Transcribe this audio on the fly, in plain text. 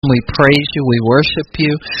We praise you, we worship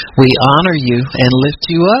you, we honor you, and lift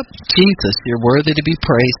you up. Jesus, you're worthy to be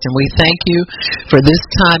praised, and we thank you for this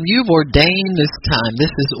time. You've ordained this time. This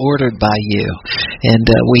is ordered by you, and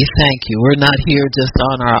we thank you. We're not here just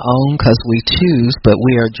on our own because we choose, but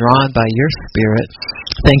we are drawn by your Spirit.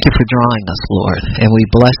 Thank you for drawing us, Lord, and we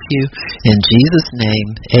bless you in Jesus' name.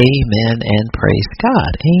 Amen, and praise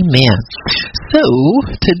God. Amen. So,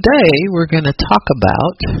 today we're going to talk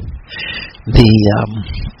about the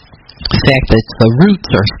fact that the roots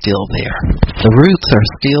are still there. The roots are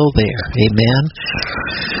still there. Amen.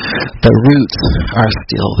 The roots are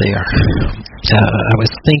still there. I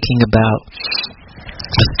was thinking about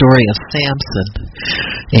the story of Samson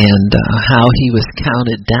and how he was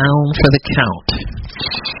counted down for the count.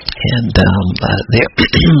 And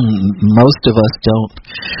most of us don't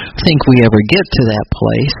think we ever get to that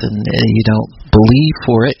place, and you don't believe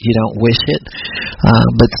for it, you don't wish it,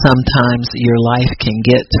 but sometimes your life can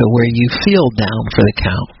get to where you feel down for the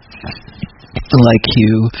count, like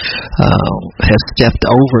you have stepped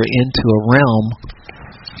over into a realm,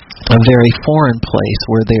 a very foreign place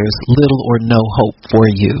where there's little or no hope for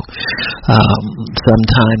you.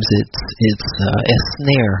 Sometimes it's a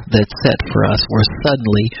snare that's set for us where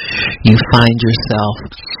suddenly you find yourself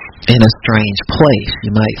in a strange place.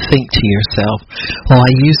 You might think to yourself, oh,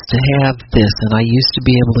 I used to have this, and I used to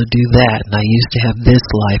be able to do that, and I used to have this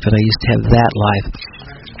life, and I used to have that life.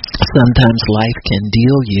 Sometimes life can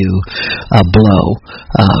deal you a blow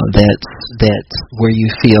that's where you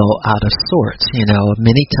feel out of sorts. You know,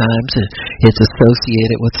 many times it's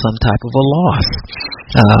associated with some type of a loss.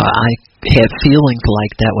 I had feelings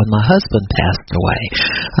like that when my husband passed away.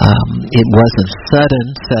 It wasn't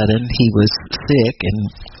sudden. He was sick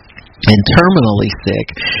and terminally sick,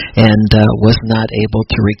 and was not able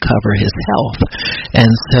to recover his health. And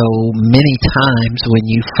so many times when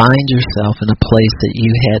you find yourself in a place that you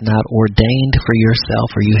had not ordained for yourself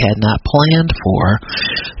or you had not planned for,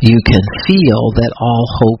 you can feel that all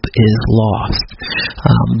hope is lost.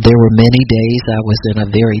 There were many days I was in a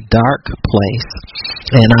very dark place,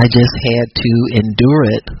 and I just had to endure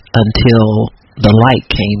it until the light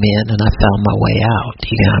came in and I found my way out.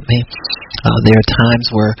 You got me? There are times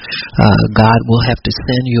where God will have to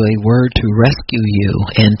send you a word to rescue you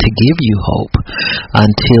and to give you hope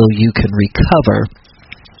until you can recover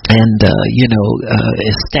and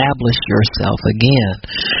establish yourself again.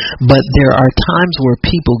 But there are times where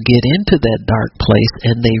people get into that dark place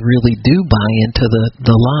and they really do buy into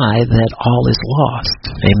the lie that all is lost.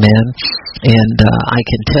 Amen. And I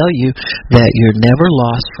can tell you that you're never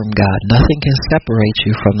lost from God. Nothing can separate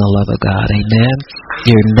you from the love of God. Amen.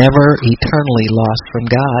 You're never eternally lost from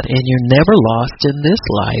God, and you're never lost in this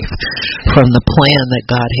life from the plan that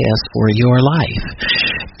God has for your life.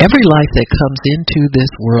 Every life that comes into this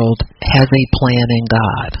world has a plan in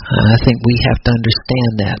God. I think we have to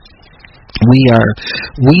understand that.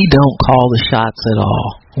 We don't call the shots at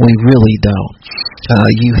all. We really don't.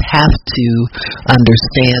 You have to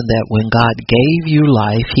understand that when God gave you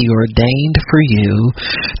life, He ordained for you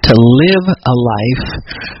to live a life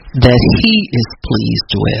that He is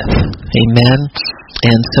pleased with. Amen.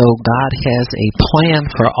 And so God has a plan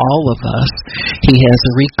for all of us. He has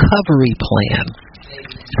a recovery plan.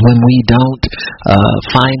 When we don't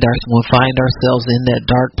find ourselves in that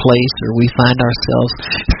dark place, or we find ourselves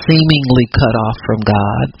seemingly cut off from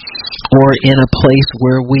God, or in a place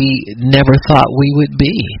where we never thought we would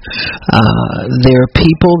be. There are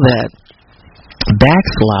people that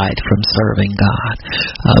backslide from serving God.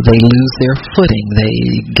 They lose their footing.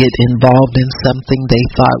 They get involved in something they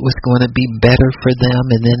thought was going to be better for them,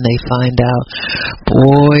 and then they find out,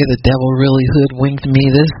 boy, the devil really hoodwinked me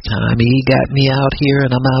this time. He got me out here,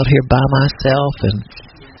 and I'm out here by myself,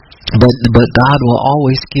 But God will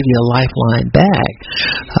always give you a lifeline back.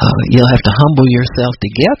 You'll have to humble yourself to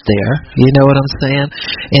get there. You know what I'm saying?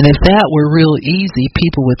 And if that were real easy,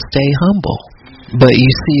 people would stay humble. But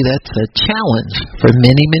you see, that's a challenge for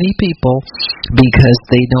many, many people because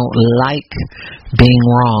they don't like being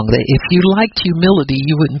wrong. If you liked humility,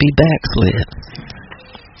 you wouldn't be backslid.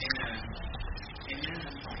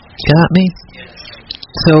 Got me?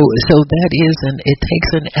 So that is, and it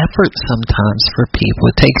takes an effort sometimes for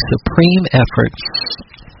people. It takes supreme effort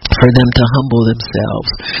for them to humble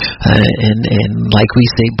themselves and like we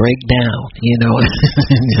say, break down,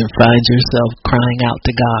 and find yourself crying out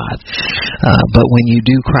to God. But when you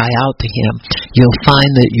do cry out to Him, you'll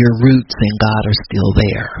find that your roots in God are still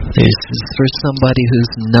there. For somebody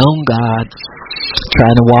who's known God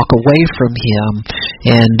trying to walk away from Him,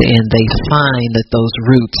 and they find that those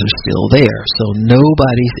roots are still there. So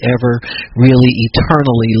nobody's ever really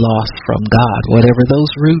eternally lost from God. Whatever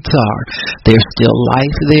those roots are, there's still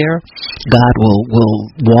life there. God will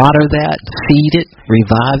water that, feed it,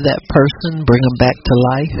 revive that person, bring them back to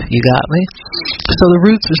life. You got me? So the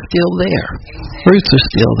roots are still there. Roots are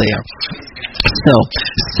still there. So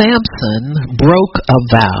Samson broke a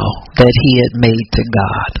vow that he had made to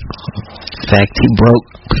God. In fact, he broke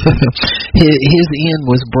his end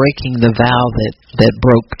was breaking the vow that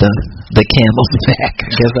broke the camel's back.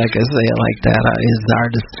 I guess I could say it like that. It's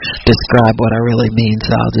hard to describe what I really mean,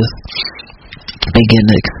 so I'll just begin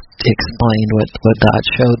to explain what God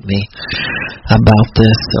showed me about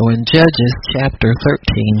this. So in Judges chapter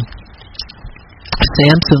 13,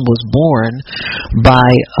 Samson was born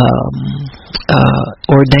by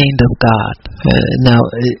ordained of God. Now,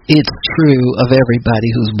 it's true of everybody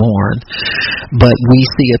who's born, but we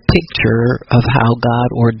see a picture of how God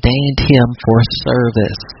ordained him for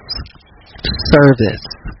service. Service.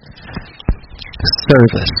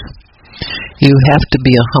 You have to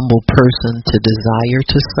be a humble person to desire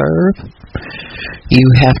to serve. You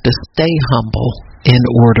have to stay humble in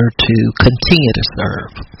order to continue to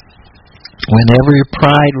serve. Whenever your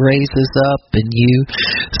pride raises up and you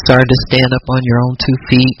start to stand up on your own 2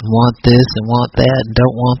 feet and want this and want that and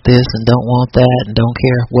don't want this and don't want that and don't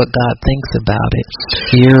care what God thinks about it,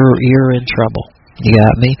 you're in trouble. You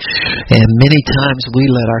got me? And many times we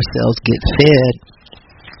let ourselves get fed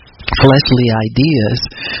fleshly ideas,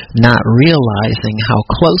 not realizing how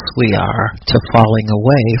close we are to falling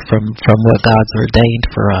away from what God's ordained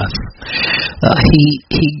for us. He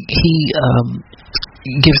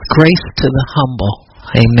gives grace to the humble.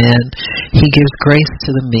 Amen. He gives grace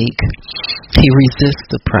to the meek. He resists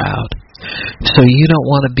the proud. So you don't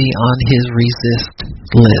want to be on his resist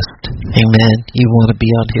list. Amen. You want to be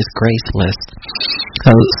on his grace list.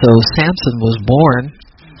 So Samson was born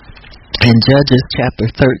in Judges chapter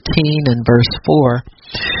 13 and verse 4.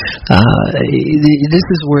 This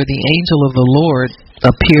is where the angel of the Lord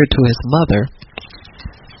appeared to his mother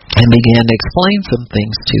and began to explain some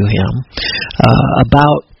things to him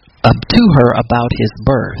to her about his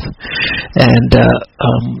birth, and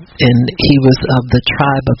he was of the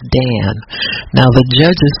tribe of Dan. Now the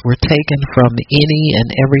judges were taken from any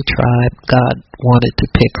and every tribe God wanted to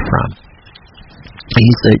pick from.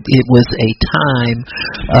 It was a time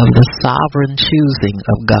of the sovereign choosing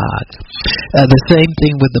of God. The same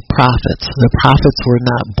thing with the prophets. The prophets were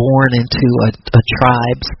not born into a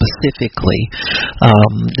tribe specifically.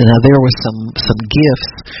 Now there were some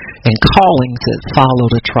gifts and callings that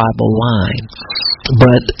followed a tribal line,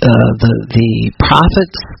 but the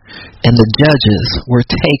prophets and the judges were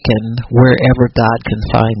taken wherever God can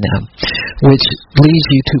find them, which leads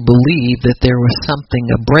you to believe that there was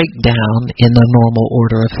a breakdown in the normal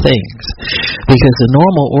order of things. Because the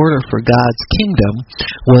normal order for God's kingdom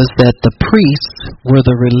was that the priests were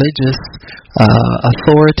the religious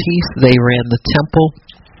authorities. They ran the temple.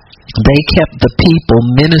 They kept the people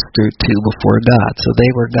ministered to before God. So they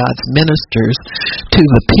were God's ministers to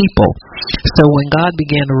the people. So when God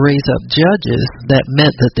began to raise up judges, that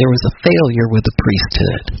meant that there was a failure with the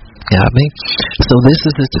priesthood. Got me? So this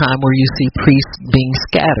is the time where you see priests being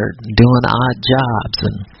scattered, doing odd jobs.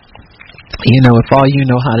 And, if all you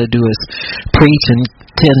know how to do is preach and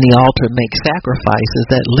tend the altar and make sacrifices,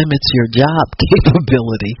 that limits your job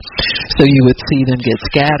capability. So you would see them get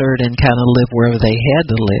scattered and kind of live wherever they had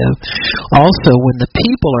to live. Also, when the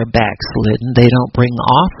people are backslidden, they don't bring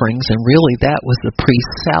offerings, and really that was the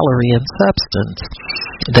priest's salary and substance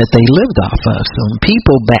that they lived off of. So when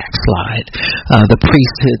people backslide, the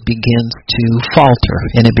priesthood begins to falter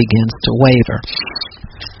and it begins to waver.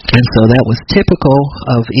 And so that was typical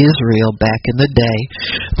of Israel back in the day.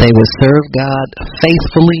 They would serve God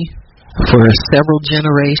faithfully for several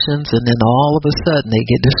generations, and then all of a sudden they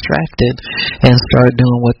get distracted and start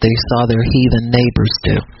doing what they saw their heathen neighbors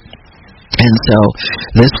do. And so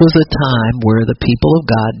this was a time where the people of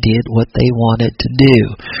God did what they wanted to do.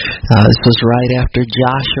 This was right after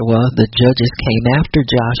Joshua. The judges came after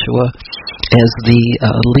Joshua as the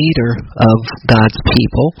leader of God's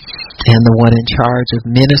people and the one in charge of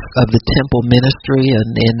the temple ministry.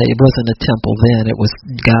 And it wasn't a temple then. It was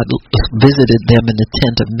God visited them in the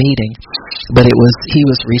tent of meeting. But he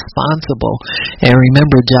was responsible. And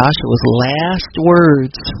remember Joshua's last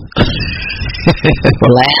words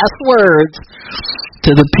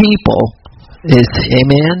to the people is,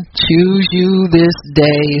 amen, choose you this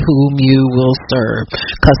day whom you will serve.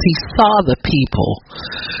 Because he saw the people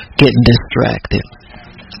getting distracted.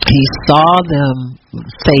 He saw them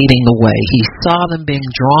fading away. He saw them being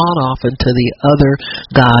drawn off into the other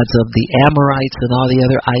gods of the Amorites and all the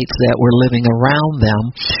other ites that were living around them.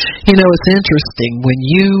 You know, it's interesting when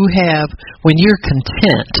you're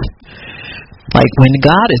content. Like when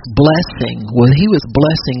God is blessing, when He was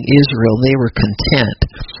blessing Israel, they were content.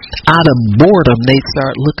 Out of boredom, they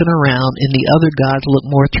start looking around and the other gods look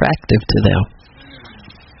more attractive to them.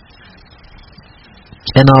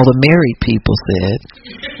 And all the married people said,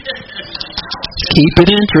 keep it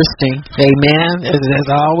interesting. Amen.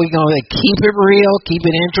 That's all we're going to keep it real, keep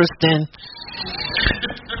it interesting,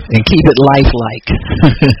 and keep it lifelike.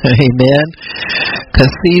 Amen.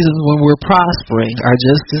 Because seasons when we're prospering are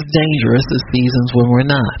just as dangerous as seasons when we're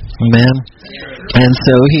not. Amen. And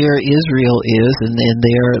so here Israel is, and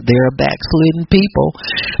they're a backslidden people.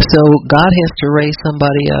 So God has to raise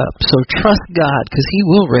somebody up. So trust God, because He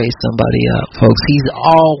will raise somebody up, folks. He's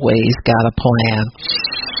always got a plan.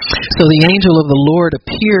 So the angel of the Lord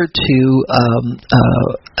appeared to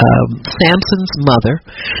Samson's mother,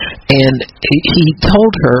 and he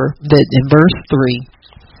told her that in verse 3,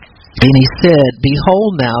 and he said,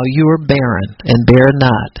 "Behold, now you are barren, and bear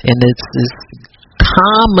not." And it's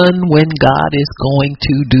common when God is going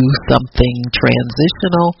to do something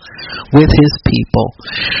transitional with His people.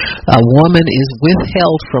 A woman is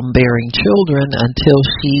withheld from bearing children until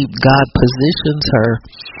God positions her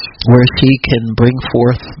where she can bring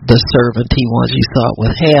forth the servant He wants. You saw it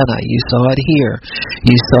with Hannah. You saw it here.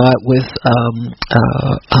 You saw it with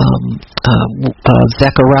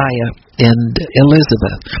Zechariah and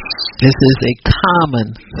Elizabeth. This is a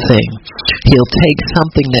common thing. He'll take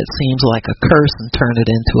something that seems like a curse and turn it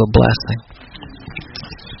into a blessing.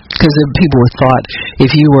 Because people were thought,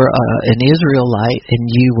 if you were an Israelite and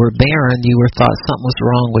you were barren, you were thought something was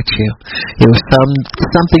wrong with you. It was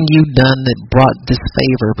something you'd done that brought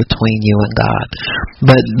disfavor between you and God.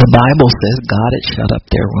 But the Bible says God had shut up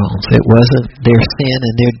their wombs. It wasn't their sin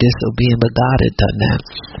and their disobedience, but God had done that.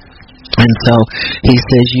 And so He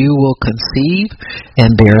says, you will conceive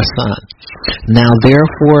and bear a son. Now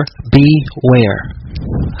therefore beware.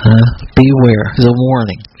 Beware. It's a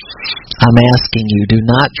warning. I'm asking you, do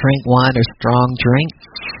not drink wine or strong drink.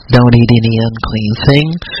 Don't eat any unclean thing.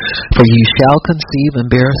 For you shall conceive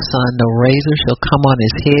and bear a son. No razor shall come on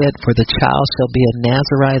his head, for the child shall be a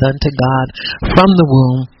Nazarite unto God from the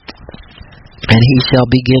womb. And he shall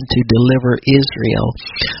begin to deliver Israel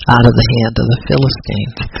out of the hand of the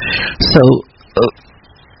Philistines. So,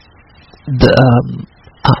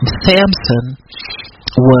 Samson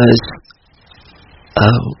was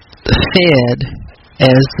fed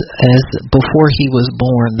as before he was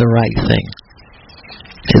born the right thing.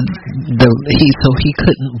 So he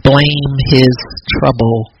couldn't blame his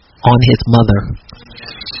trouble on his mother.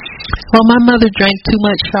 Well, my mother drank too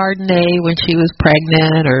much Chardonnay when she was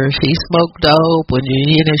pregnant, or she smoked dope when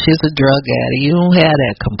she's a drug addict. You don't have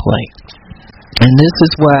that complaint. And this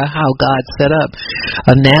is how God set up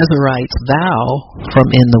a Nazarite's vow from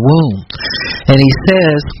in the womb. And He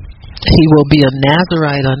says, he will be a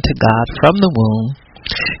Nazarite unto God from the womb.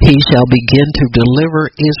 He shall begin to deliver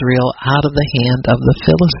Israel out of the hand of the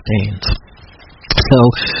Philistines. So,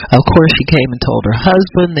 of course, she came and told her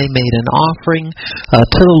husband. They made an offering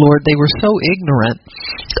to the Lord. They were so ignorant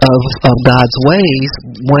of God's ways.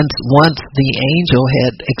 Once the angel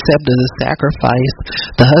had accepted the sacrifice,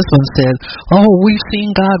 the husband said, "Oh, we've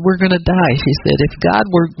seen God. We're going to die." She said, "If God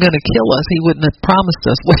were going to kill us, He wouldn't have promised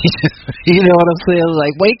us." You know what I'm saying?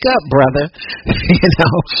 Like, wake up, brother.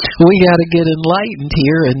 We got to get enlightened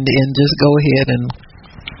here and just go ahead and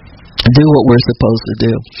do what we're supposed to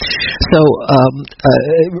do. So,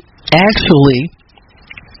 actually,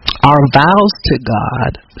 our vows to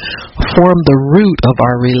God form the root of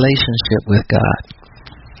our relationship with God.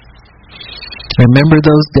 Remember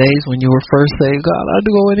those days when you were first saying, "God, I'll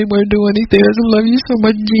go anywhere, do anything. I just love you so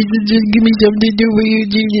much, Jesus. Just give me something to do for you,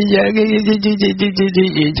 Jesus."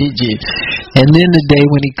 And then the day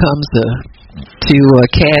when He comes to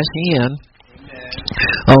cash in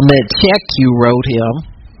on that check you wrote Him,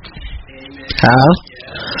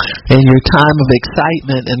 in your time of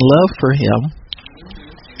excitement and love for Him,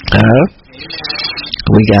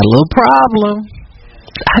 we got a little problem.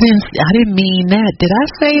 I didn't mean that. Did I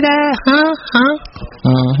say that?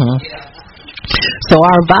 So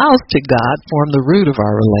our vows to God form the root of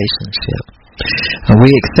our relationship.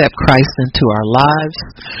 We accept Christ into our lives.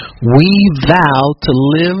 We vow to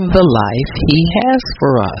live the life He has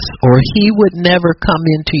for us, or He would never come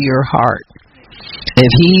into your heart.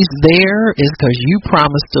 If He's there, it's because you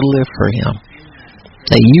promised to live for Him.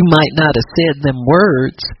 Now, you might not have said them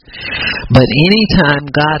words, but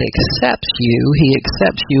anytime God accepts you, He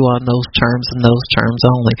accepts you on those terms and those terms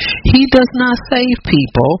only. He does not save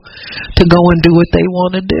people to go and do what they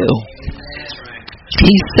want to do.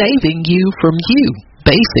 He's saving you from you,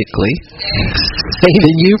 basically.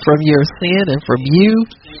 Saving you from your sin and from you.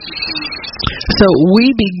 So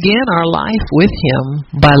we begin our life with Him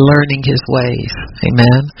by learning His ways.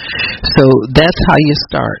 Amen. So that's how you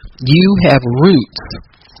start. You have roots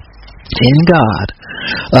in God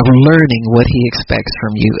of learning what He expects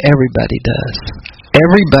from you. Everybody does.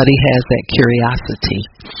 Everybody has that curiosity.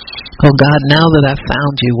 Oh God, now that I've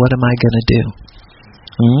found you, what am I going to do?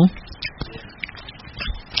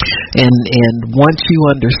 And once you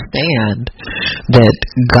understand that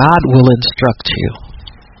God will instruct you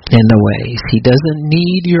in the ways. He doesn't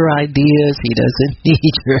need your ideas. He doesn't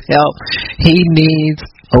need your help. He needs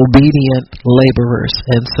obedient laborers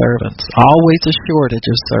and servants. Always a shortage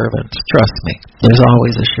of servants. Trust me. There's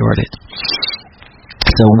always a shortage.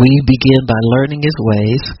 So we begin by learning His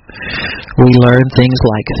ways. We learn things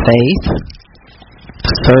like faith,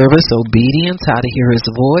 service, obedience, how to hear His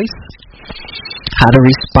voice, how to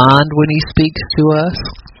respond when He speaks to us.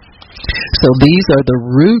 So these are the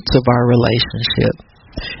roots of our relationship,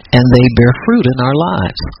 and they bear fruit in our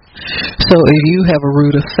lives. So if you have a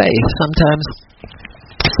root of faith, sometimes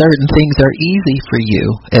certain things are easy for you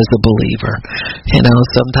as a believer.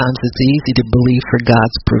 Sometimes it's easy to believe for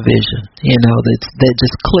God's provision. That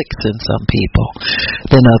just clicks in some people.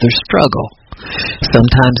 Then others struggle.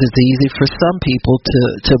 Sometimes it's easy for some people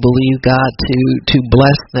to believe God to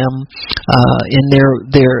bless them in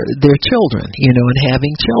their children, and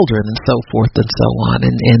having children and so forth and so on.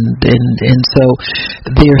 And so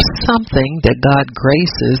there's something that God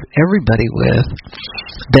graces everybody with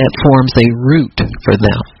that forms a root for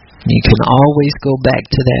them. You can always go back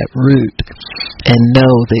to that root and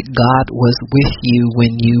know that God was with you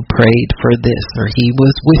when you prayed for this, or He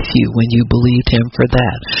was with you when you believed Him for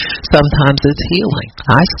that. Sometimes it's healing.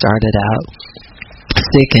 I started out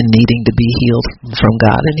sick and needing to be healed from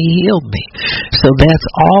God, and He healed me. So that's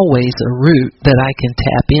always a root that I can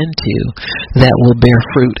tap into that will bear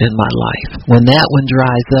fruit in my life. When that one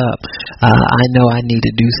dries up, I know I need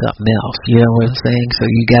to do something else. You know what I'm saying? So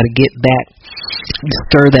you got to get back,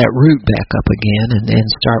 stir that root back up again, and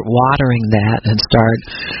start watering that, and start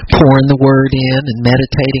pouring the Word in and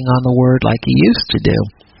meditating on the Word like you used to do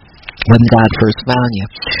when God first found you.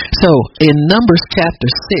 So in Numbers chapter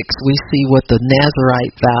 6, we see what the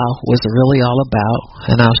Nazirite vow was really all about,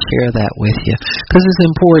 and I'll share that with you because it's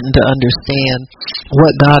important to understand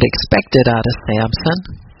what God expected out of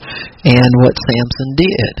Samson and what Samson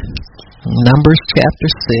did. Numbers chapter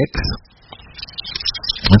 6,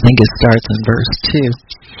 I think it starts in verse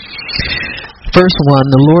 2. Verse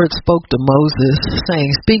 1, the Lord spoke to Moses, saying,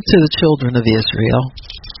 "Speak to the children of Israel,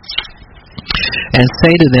 and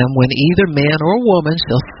say to them, when either man or woman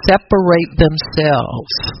shall separate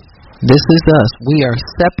themselves," this is us, we are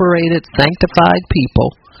separated, sanctified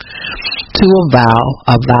people, "to a vow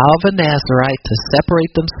of a Nazirite, to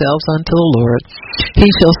separate themselves unto the Lord, he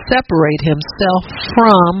shall separate himself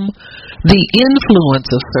from the influence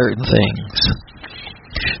of certain things."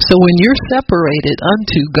 So when you're separated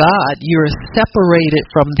unto God, you're separated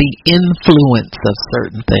from the influence of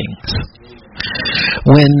certain things.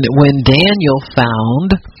 When Daniel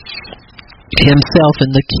found himself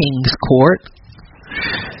in the king's court,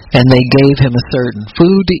 and they gave him a certain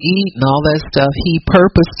food to eat and all that stuff, he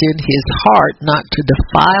purposed in his heart not to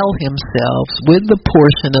defile himself with the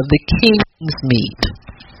portion of the king's meat.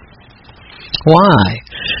 Why?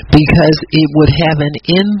 Because it would have an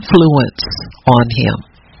influence on him.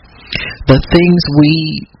 The things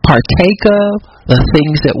we partake of, the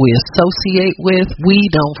things that we associate with, we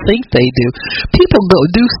don't think they do. People go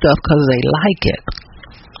do stuff because they like it.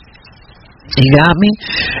 You got me?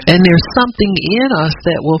 And there's something in us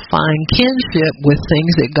that will find kinship with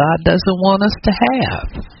things that God doesn't want us to have.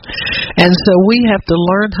 And so we have to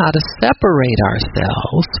learn how to separate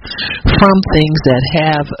ourselves from things that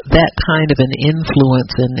have that kind of an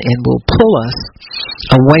influence and will pull us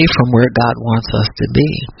away from where God wants us to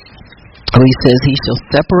be. He says he shall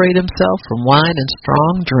separate himself from wine and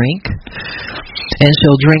strong drink, and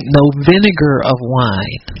shall drink no vinegar of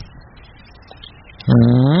wine.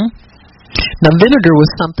 Now, vinegar was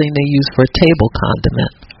something they used for table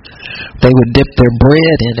condiment. They would dip their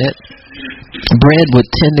bread in it. Bread would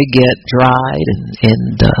tend to get dried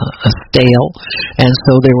and stale, and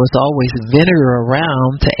so there was always vinegar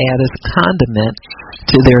around to add as condiment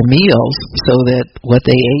to their meals so that what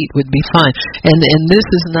they ate would be fine. And this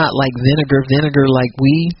is not like vinegar like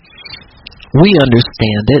we we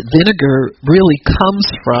understand it. Vinegar really comes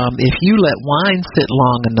from, if you let wine sit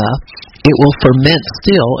long enough, it will ferment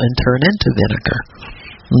still and turn into vinegar.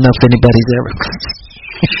 I don't know if anybody's ever...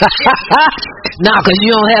 No, because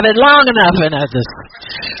you don't have it long enough. And I just...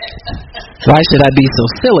 Why should I be so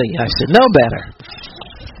silly? I should know better.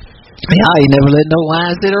 Yeah, you never let no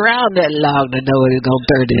wine sit around that long to know what it's going to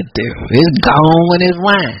turn into. It's gone when it's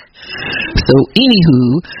wine. So,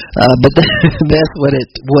 anywho, but that's what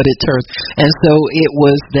it turns. And so it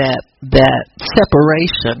was that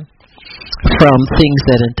separation from things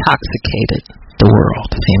that intoxicated the world.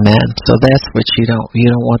 Amen. So that's what you don't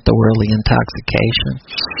want, the worldly intoxication.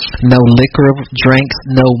 No liquor drinks,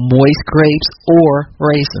 no moist grapes or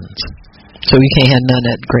raisins. So you can't have none of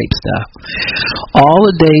that grape stuff. All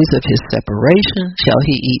the days of his separation shall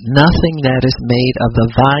he eat nothing that is made of the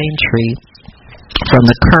vine tree, from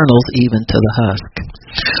the kernels even to the husk.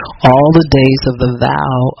 All the days of the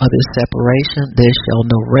vow of his separation, there shall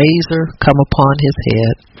no razor come upon his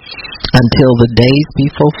head, until the days be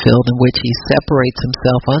fulfilled in which he separates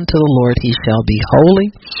himself unto the Lord. He shall be holy,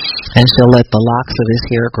 and shall let the locks of his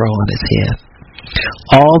hair grow on his head.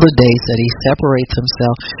 All the days that he separates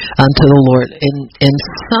himself unto the Lord. And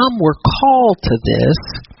some were called to this,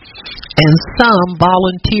 and some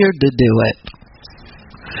volunteered to do it.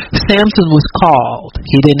 Samson was called.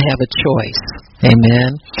 He didn't have a choice.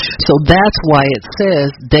 Amen. So that's why it says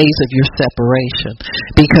days of your separation,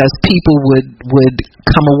 because people would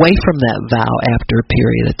come away from that vow after a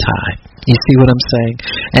period of time. You see what I'm saying?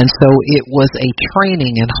 And so it was a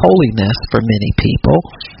training in holiness for many people.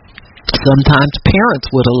 Sometimes parents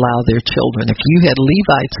would allow their children, if you had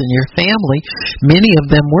Levites in your family, many of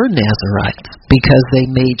them were Nazarites, because they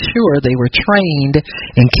made sure they were trained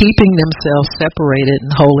in keeping themselves separated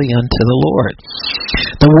and holy unto the Lord.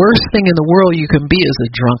 The worst thing in the world you can be is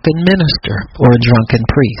a drunken minister or a drunken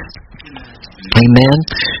priest. Amen.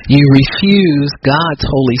 You refuse God's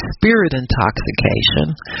Holy Spirit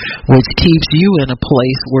intoxication, which keeps you in a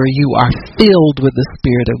place where you are filled with the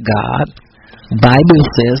Spirit of God. Bible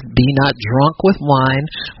says, be not drunk with wine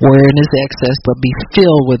wherein is excess, but be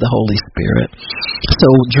filled with the Holy Spirit. So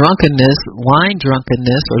drunkenness, wine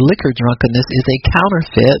drunkenness or liquor drunkenness is a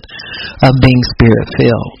counterfeit of being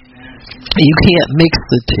Spirit-filled. You can't mix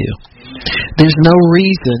the two. There's no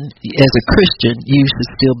reason as a Christian you should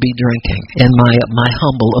still be drinking, in my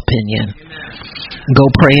humble opinion. Go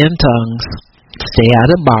pray in tongues, stay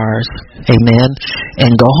out of bars, amen,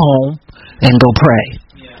 and go home and go pray.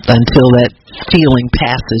 Until that feeling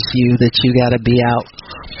passes you that you got to be out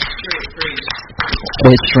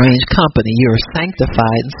with strange company. You are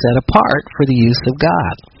sanctified and set apart for the use of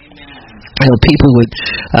God. You know, people would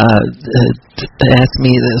ask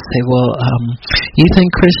me this, say, well, you think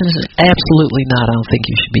Christians? Absolutely not. I don't think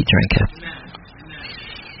you should be drinking.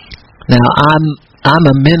 Now, I'm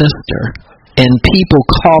a minister, and people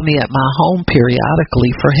call me at my home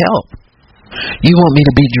periodically for help. You want me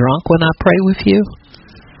to be drunk when I pray with you?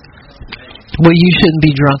 Well, you shouldn't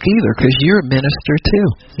be drunk either, because you're a minister too.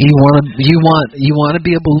 You want to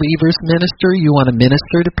be a believer's minister. You want to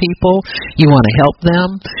minister to people. You want to help them.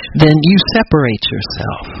 Then you separate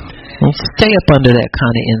yourself. Well, stay up under that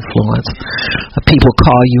kind of influence. People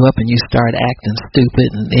call you up and you start acting stupid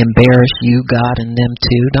and embarrass you, God, and them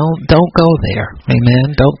too. Don't go there.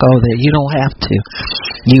 Amen. Don't go there. You don't have to.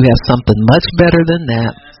 You have something much better than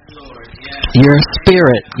that. You're a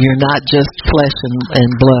spirit. You're not just flesh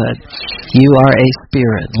and blood. You are a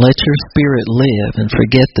spirit. Let your spirit live and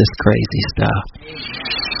forget this crazy stuff.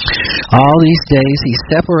 All these days he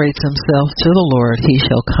separates himself to the Lord. He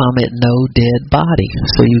shall come at no dead body.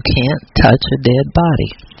 So you can't touch a dead body.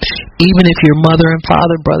 Even if your mother and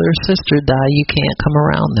father, brother or sister die, you can't come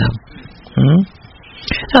around them.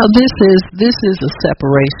 Now this is a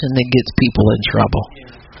separation that gets people in trouble.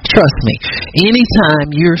 Trust me,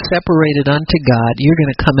 anytime you're separated unto God, you're going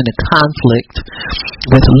to come into conflict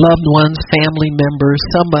with loved ones, family members,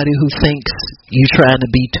 somebody who thinks you're trying to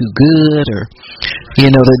be too good, or,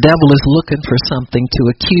 the devil is looking for something to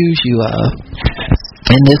accuse you of.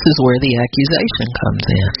 And this is where the accusation comes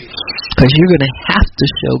in. Because you're going to have to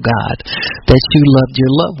show God that you loved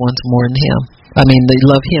your loved ones more than him. They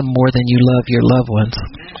love him more than you love your loved ones.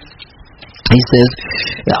 He says,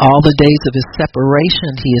 all the days of his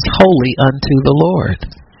separation he is holy unto the Lord.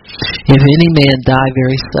 If any man die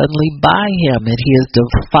very suddenly by him, and he has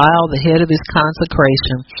defiled the head of his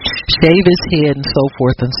consecration, shave his head, and so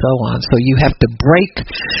forth and so on. So you have to break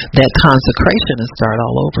that consecration and start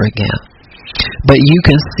all over again. But you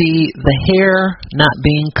can see the hair not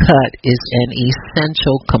being cut is an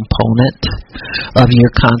essential component of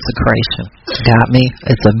your consecration. Got me?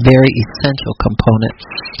 It's a very essential component.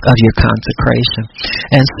 of your consecration.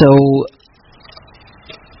 And so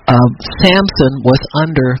Samson was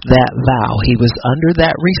under that vow. He was under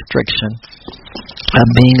that restriction of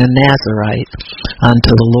being a Nazarite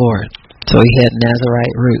unto the Lord. So he had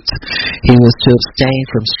Nazarite roots. He was to abstain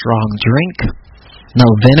from strong drink, no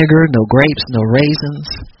vinegar, no grapes, no raisins,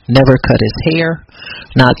 never cut his hair,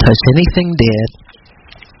 not touch anything dead,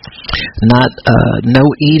 no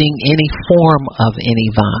eating any form of any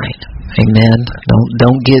vine. Amen.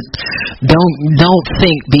 Don't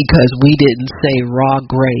think because we didn't say raw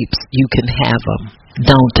grapes you can have them.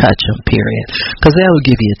 Don't touch them, period. Because that will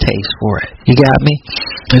give you a taste for it. You got me?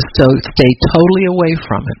 And so stay totally away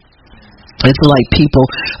from it. It's like people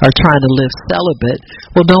are trying to live celibate.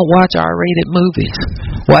 Well, don't watch R-rated movies.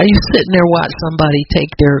 Why are you sitting there watching somebody take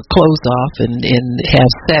their clothes off and have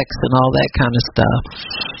sex and all that kind of stuff,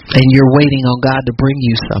 and you're waiting on God to bring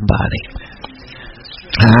you somebody?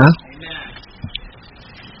 Huh?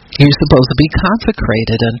 You're supposed to be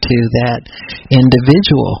consecrated unto that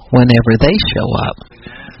individual whenever they show up.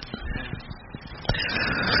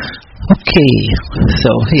 Okay,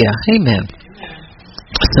 so yeah, amen.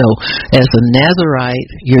 So, as a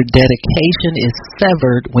Nazarite, your dedication is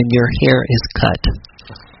severed when your hair is cut.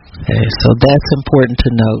 Okay, so that's important to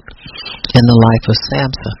note in the life of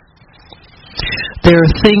Samson. There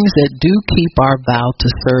are things that do keep our vow to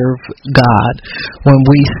serve God. When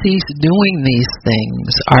we cease doing these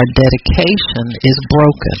things, our dedication is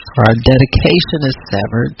broken, our dedication is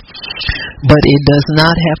severed, but it does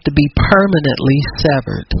not have to be permanently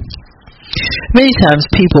severed. Many times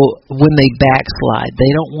people, when they backslide,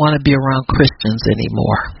 they don't want to be around Christians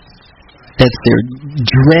anymore. That's their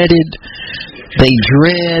they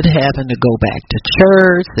dread having to go back to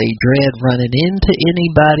church. They dread running into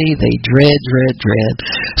anybody. They dread.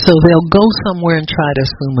 So they'll go somewhere and try to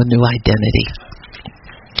assume a new identity.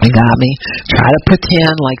 You got me? Try to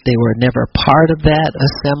pretend like they were never part of that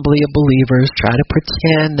assembly of believers. Try to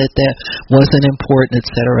pretend that wasn't important,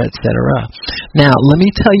 etc., etc. Now, let me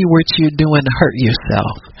tell you what you're doing to hurt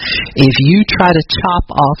yourself. If you try to chop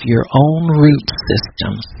off your own root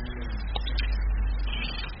system,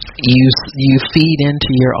 you feed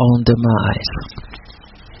into your own demise.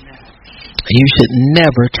 You should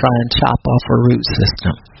never try and chop off a root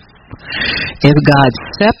system. If God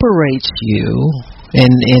separates you, and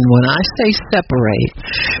when I say separate,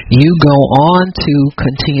 you go on to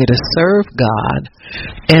continue to serve God,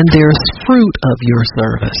 and there's fruit of your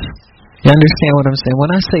service. You understand what I'm saying?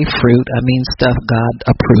 When I say fruit, I mean stuff God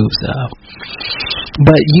approves of.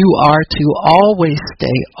 But you are to always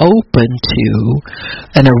stay open to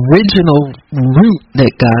an original root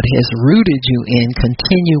that God has rooted you in,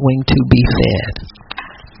 continuing to be fed.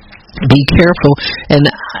 Be careful. And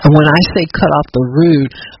when I say cut off the root,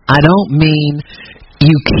 I don't mean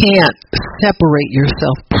you can't separate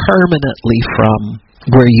yourself permanently from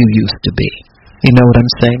where you used to be. You know what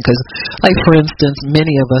I'm saying? Because, like, for instance,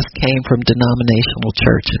 many of us came from denominational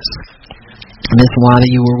churches. Miss Wanda,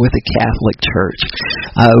 you were with a Catholic church.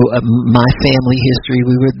 My family history,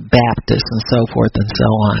 we were Baptist and so forth and so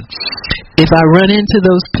on. If I run into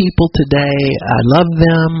those people today, I love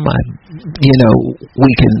them.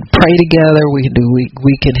 We can pray together.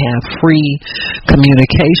 We can have free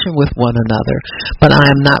communication with one another. But I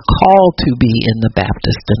am not called to be in the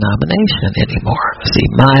Baptist denomination anymore. See,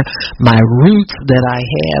 my roots that I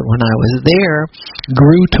had when I was there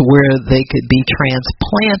grew to where they could be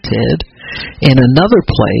transplanted in another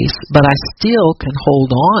place, but I still can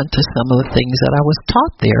hold on to some of the things that I was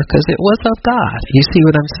taught there because it was of God. You see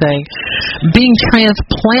what I'm saying? Being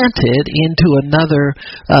transplanted into another,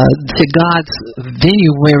 to God's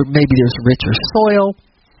venue where maybe there's richer soil,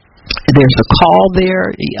 there's a call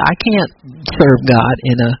there. I can't serve God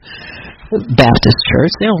in a Baptist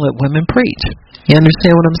church. They don't let women preach. You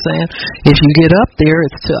understand what I'm saying? If you get up there,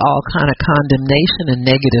 it's to all kind of condemnation and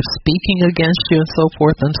negative speaking against you and so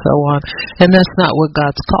forth and so on. And that's not what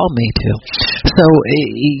God's called me to. So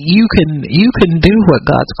you can do what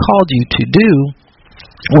God's called you to do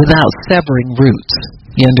without severing roots.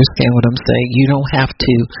 You understand what I'm saying? You don't have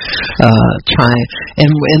to try.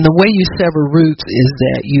 And the way you sever roots is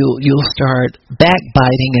that you'll start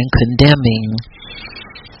backbiting and condemning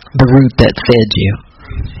the root that fed you.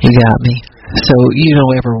 You got me? So you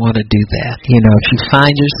don't ever want to do that. If you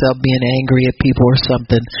find yourself being angry at people or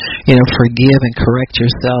something, forgive and correct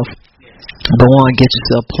yourself. Go on, get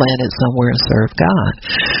yourself planted somewhere and serve God.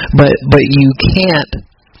 But you can't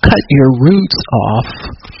cut your roots off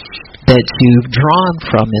that you've drawn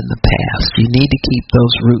from in the past. You need to keep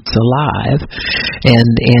those roots alive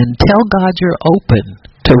and tell God you're open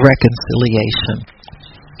to reconciliation.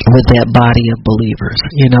 with that body of believers.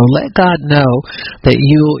 Let God know that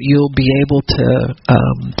you'll be able to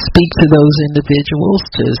speak to those individuals,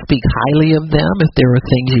 to speak highly of them if there were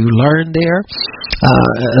things you learned there.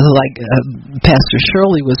 Like Pastor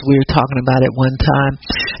Shirley we were talking about it one time,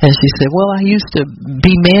 and she said, well, I used to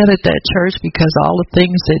be mad at that church because all the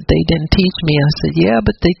things that they didn't teach me. I said, yeah,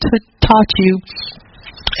 but they taught you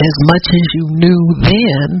as much as you knew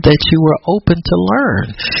then that you were open to learn.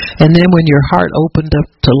 And then when your heart opened up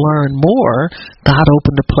to learn more, God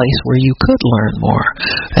opened a place where you could learn more.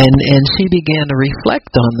 And she began to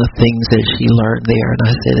reflect on the things that she learned there. And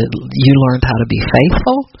I said, you learned how to be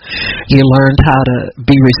faithful. You learned how to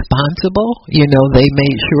be responsible. They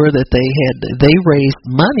made sure that they raised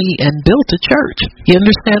money and built a church. You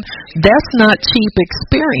understand? That's not cheap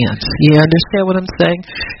experience. You understand what I'm saying?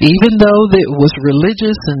 Even though it was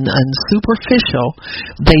religious and superficial,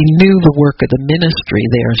 they knew the work of the ministry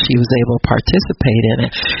there. She was able to participate in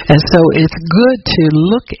it. And so it's good to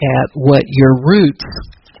look at what your roots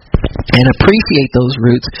and appreciate those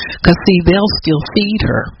roots, because see, they'll still feed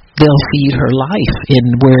her. They'll feed her life in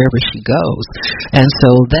wherever she goes. And so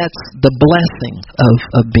that's the blessing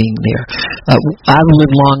of being there. I've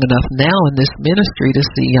lived long enough now in this ministry to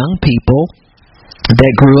see young people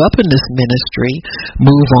that grew up in this ministry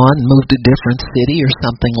move to a different city or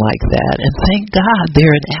something like that, and thank God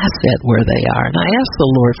they're an asset where they are. And I asked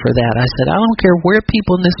the Lord for that. I said, I don't care where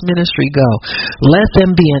people in this ministry go, let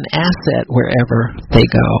them be an asset wherever they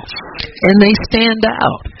go. And they stand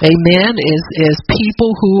out, amen, as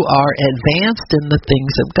people who are advanced in the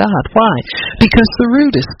things of God. Why? Because the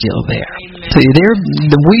root is still there. See,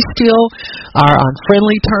 we still are on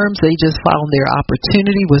friendly terms. They just found their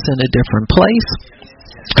opportunity was in a different place,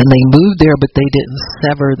 and they moved there, but they didn't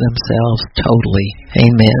sever themselves totally.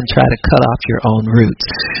 Amen. Try to cut off your own roots.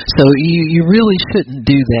 So you really shouldn't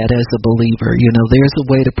do that as a believer. There's a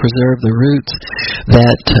way to preserve the roots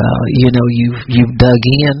that you've dug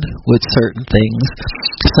in with certain things.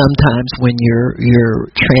 Sometimes when you're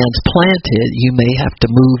transplanted, you may have to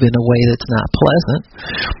move in a way that's not pleasant.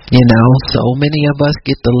 So many of us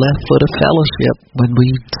get the left foot of fellowship when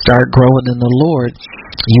we start growing in the Lord.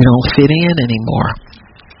 You don't fit in anymore.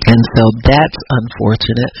 And so that's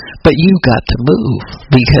unfortunate, but you've got to move,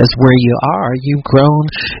 because where you are, you've grown,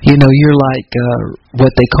 you're like what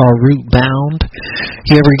they call root bound.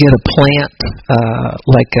 You ever get a plant,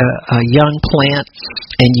 like a young plant,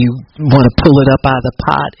 and you want to pull it up out of the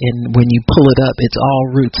pot, and when you pull it up, it's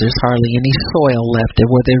all roots. There's hardly any soil left. And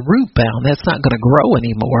where they're root bound, that's not going to grow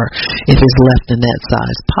anymore if it's left in that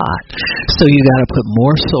size pot. So you got to put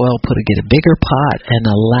more soil, get a bigger pot, and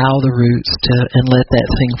allow the roots and let that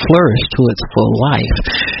thing flourish to its full life.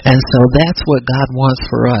 And so that's what God wants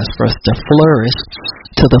for us to flourish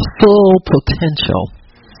to the full potential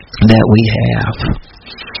that we have.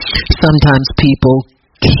 Sometimes people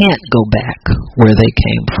can't go back where they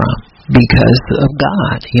came from because of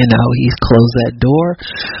God. He's closed that door,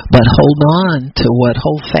 but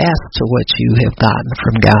hold fast to what you have gotten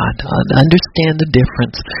from God. Understand the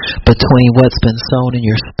difference between what's been sown in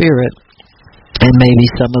your spirit and maybe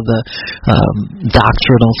some of the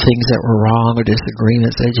doctrinal things that were wrong or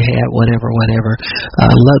disagreements that you had, whatever.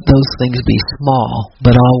 Let those things be small,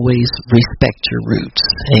 but always respect your roots.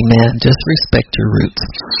 Amen. Just respect your roots.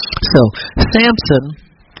 So Samson,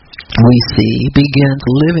 we see, begins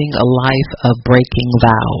living a life of breaking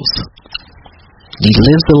vows. He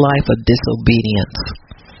lives a life of disobedience.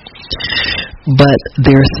 But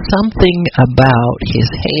there's something about his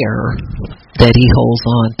hair that he holds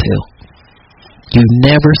on to. You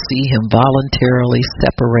never see him voluntarily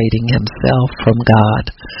separating himself from God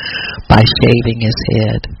by shaving his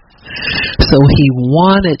head. So he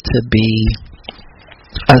wanted to be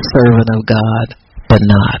a servant of God, but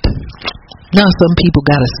not. Now, some people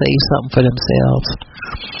got to save something for themselves.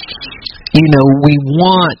 We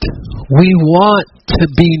want to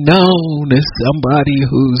be known as somebody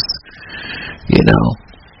who's,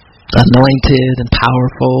 anointed and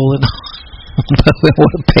powerful and but we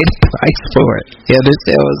want to pay the price for it. You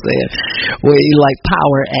understand what I'm saying? We like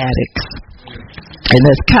power addicts. And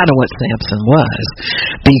that's kind of what Samson was.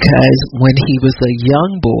 Because when he was a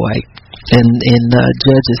young boy, in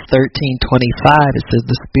Judges 13:25, it says,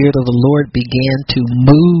 the Spirit of the Lord began to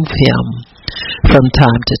move him from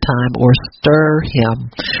time to time, or stir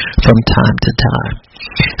him from time to time.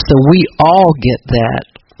 So we all get that.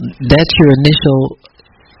 That's your initial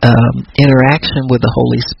interaction with the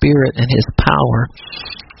Holy Spirit and His power.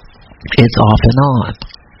 It's off and on.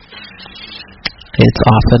 It's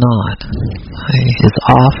off and on. It's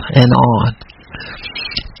off and on.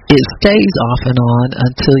 it stays off and on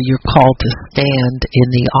until you're called to stand in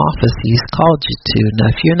the office He's called you to.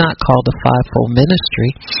 Now, if you're not called to fivefold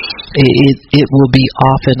ministry, it will be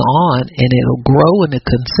off and on, and it'll grow in the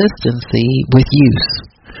consistency with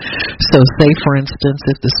use. So, say for instance,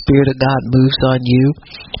 if the Spirit of God moves on you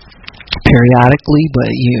periodically,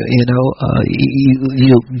 but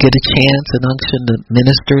you'll get a chance, an unction to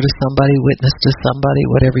minister to somebody, witness to somebody,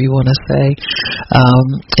 whatever you want to say,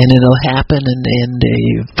 and it'll happen, and 3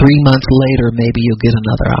 months later maybe you'll get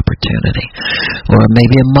another opportunity, or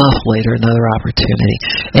maybe a month later another opportunity,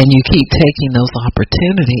 and you keep taking those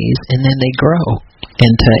opportunities, and then they grow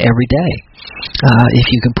into every day.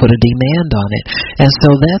 If you can put a demand on it. And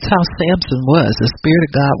so that's how Samson was. The Spirit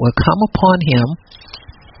of God would come upon him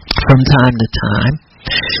from time to time.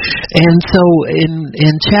 And so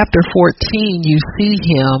in chapter 14, you see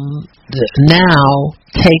him now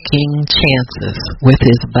taking chances with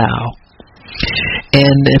his vow.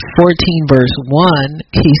 And in 14 verse 1,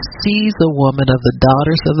 he sees a woman of the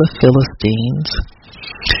daughters of the Philistines.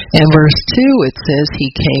 In verse 2, it says,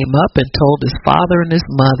 he came up and told his father and his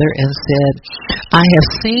mother and said, I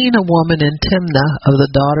have seen a woman in Timnah of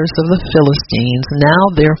the daughters of the Philistines.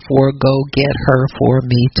 Now, therefore, go get her for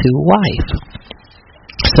me to wife.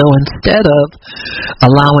 So instead of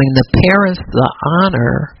allowing the parents the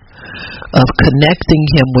honor of connecting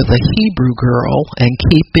him with a Hebrew girl and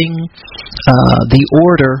keeping the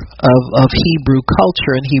order of Hebrew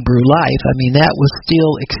culture and Hebrew life, I mean, that was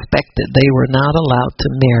still expected. They were not allowed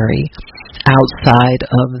to marry outside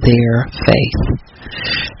of their faith.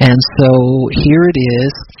 And so here it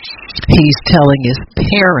is, he's telling his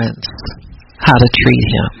parents how to treat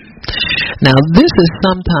him. Now, this is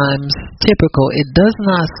sometimes typical. It does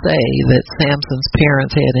not say that Samson's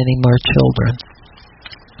parents had any more children.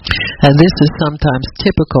 And this is sometimes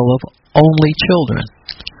typical of only children.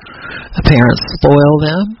 The parents spoil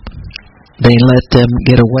them. They let them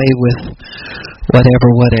get away with whatever.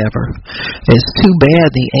 It's too bad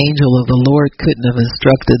the angel of the Lord couldn't have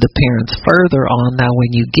instructed the parents further on. Now, when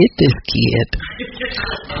you get this kid,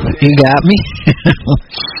 you got me?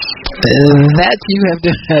 That you have to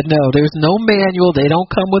know. There's no manual. They don't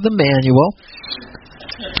come with a manual.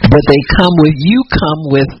 But they come with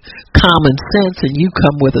common sense, and you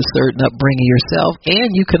come with a certain upbringing yourself,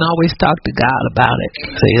 and you can always talk to God about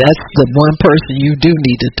it. See, that's the one person you do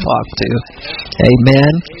need to talk to.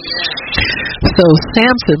 Amen. So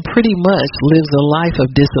Samson pretty much lives a life of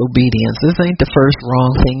disobedience. This ain't the first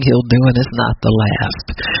wrong thing he'll do, and it's not the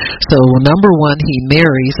last. So number one, he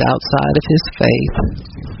marries outside of his faith.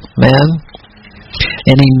 Man.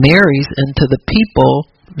 And he marries into the people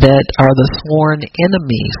that are the sworn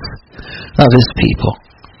enemies of his people.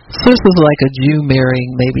 So this is like a Jew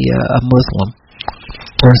marrying maybe a Muslim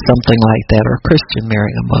or something like that, or a Christian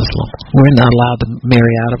marrying a Muslim. We're not allowed to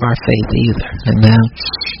marry out of our faith either. Amen.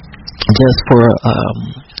 Just for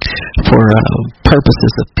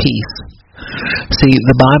purposes of peace. See,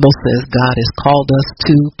 the Bible says God has called us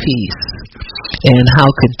to peace. And how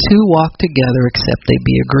can two walk together except they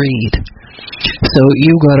be agreed? So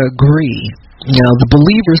you got to agree. The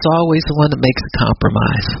believer is always the one that makes a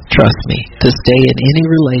compromise. Trust me. To stay in any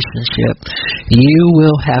relationship, you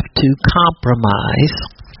will have to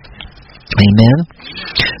compromise. Amen?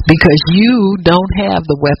 Because you don't have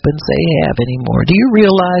the weapons they have anymore. Do you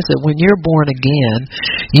realize that when you're born again,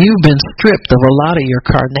 you've been stripped of a lot of your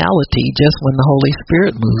carnality just when the Holy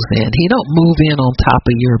Spirit moves in? He don't move in on top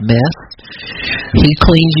of your mess. He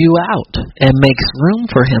cleans you out and makes room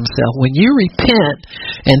for himself. When you repent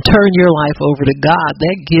and turn your life over to God,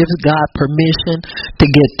 that gives God permission to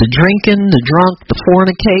get the drinking, the drunk, the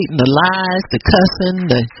fornicating, the lies, the cussing,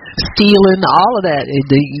 the stealing, all of that.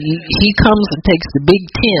 He comes and takes the big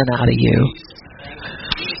 10 out of you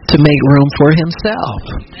to make room for himself.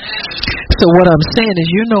 So what I'm saying is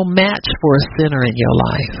you're no match for a sinner in your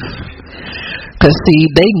life. Because see,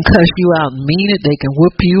 they can cuss you out and mean it. They can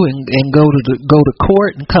whoop you and go to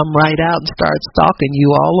court and come right out and start stalking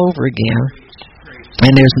you all over again.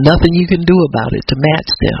 And there's nothing you can do about it to match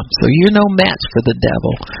them. So you're no match for the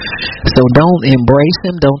devil. So don't embrace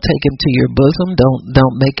him. Don't take him to your bosom.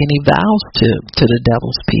 Don't make any vows to the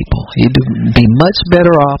devil's people. You'd be much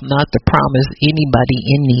better off not to promise anybody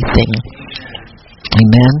anything.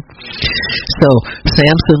 Amen. So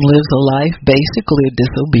Samson lives a life basically of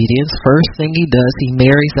disobedience. First thing he does, he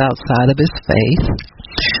marries outside of his faith.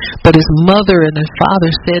 But his mother and his father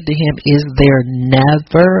said to him, is there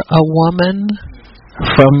never a woman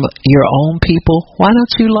from your own people? Why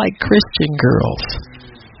don't you like Christian girls?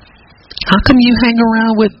 How come you hang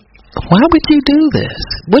around with, why would you do this?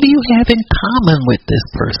 What do you have in common with this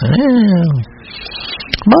person?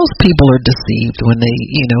 Most people are deceived when they,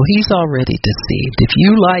 he's already deceived. If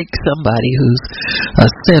you like somebody who's a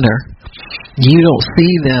sinner, you don't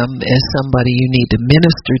see them as somebody you need to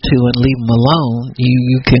minister to and leave them alone.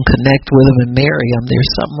 You can connect with them and marry them.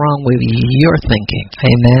 There's something wrong with your thinking.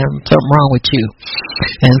 Amen. Something wrong with you.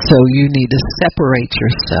 And so you need to separate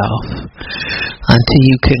yourself until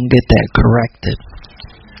you can get that corrected.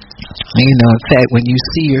 In fact, when you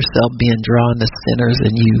see yourself being drawn to sinners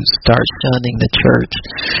and you start shunning the church,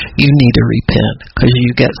 you need to repent because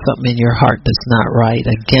you got something in your heart that's not right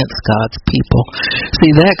against God's people.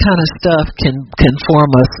 See, that kind of stuff can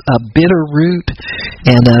form a bitter root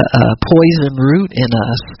and a poison root in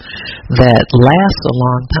us that lasts a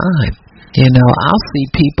long time. I'll see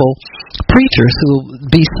preachers who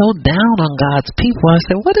be so down on God's people. I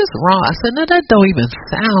say, what is wrong? I said, no, that don't even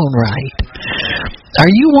sound right. Are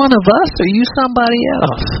you one of us or are you somebody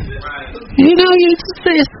else? You just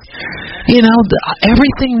say,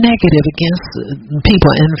 everything negative against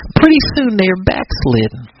people, and pretty soon they're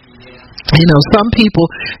backslidden. Some people,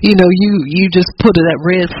 you just put that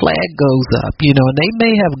red flag goes up, and they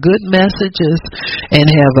may have good messages and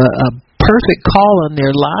have a perfect call on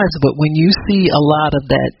their lives, but when you see a lot of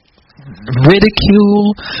that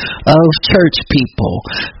ridicule of church people,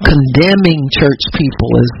 condemning church people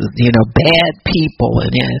as bad people,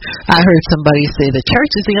 and I heard somebody say the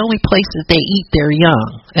church is the only place that they eat their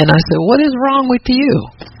young, and I said, what is wrong with you?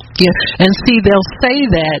 Yeah, and see, they'll say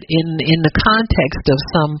that in the context of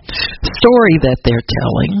some story that they're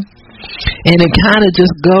telling, and it kind of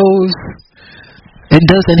just goes. It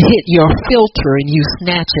doesn't hit your filter and you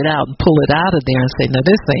snatch it out and pull it out of there and say, no,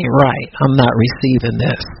 this ain't right. I'm not receiving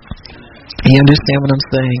this. You understand what I'm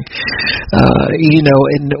saying?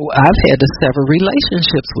 And I've had to sever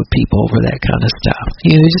relationships with people over that kind of stuff.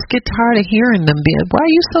 You just get tired of hearing them being, why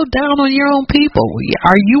are you so down on your own people?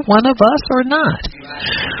 Are you one of us or not?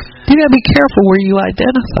 You got to be careful where you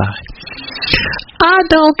identify. I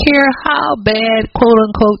don't care how bad,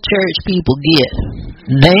 quote-unquote, church people get.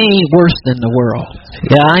 They ain't worse than the world.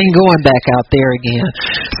 Yeah, I ain't going back out there again.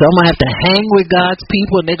 So I'm going to have to hang with God's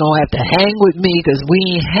people, and they're going to have to hang with me because we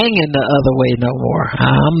ain't hanging the other way no more.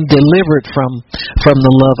 I'm delivered from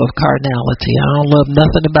the love of carnality. I don't love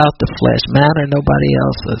nothing about the flesh, mine or nobody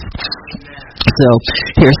else's. So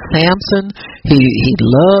here's Samson. He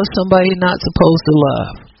loves somebody he's not supposed to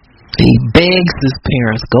love. He begs his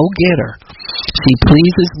parents, go get her. She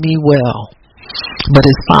pleases me well. But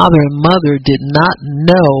his father and mother did not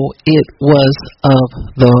know it was of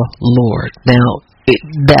the Lord. Now,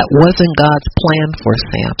 that wasn't God's plan for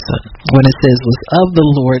Samson. When it says was of the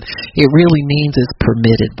Lord, it really means it's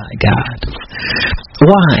permitted by God.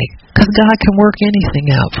 Why? Because God can work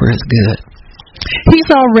anything out for his good. He's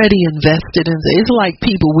already invested in it. It's like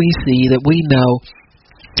people we see that we know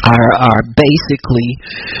are basically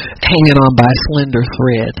hanging on by slender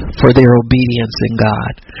thread for their obedience in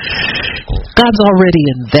God. God's already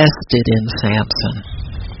invested in Samson.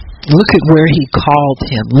 Look at where he called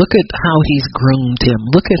him. Look at how he's groomed him.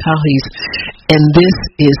 Look at how and this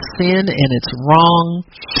is sin and it's wrong.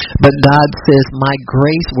 But God says, my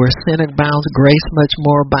grace, where sin abounds, grace much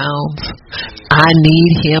more abounds. I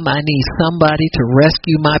need him. I need somebody to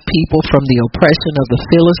rescue my people from the oppression of the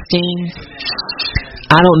Philistines.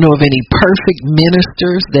 I don't know of any perfect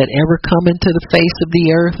ministers that ever come into the face of the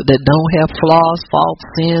earth that don't have flaws, faults,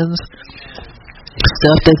 sins,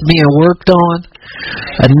 stuff that's being worked on.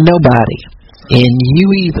 Nobody. And you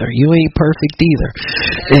either. You ain't perfect either.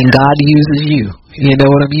 And God uses you. You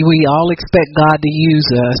know what I mean? We all expect God to use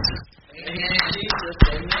us.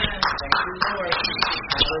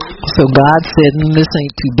 So God said, this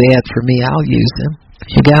ain't too bad for me. I'll use him.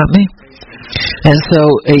 You got me? And so,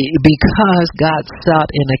 because God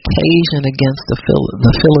sought an occasion against the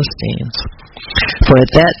Philistines, for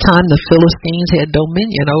at that time the Philistines had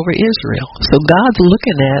dominion over Israel. So God's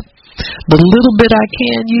looking at the little bit I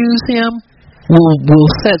can use him will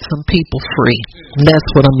set some people free. And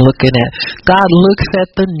that's what I'm looking at. God looks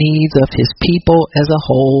at the needs of his people as a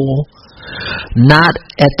whole, not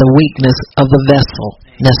at the weakness of the vessel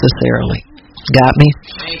necessarily. Got me?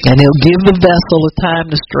 And he'll give the vessel a time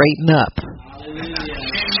to straighten up.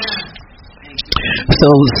 So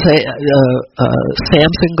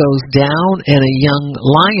Samson goes down, and a young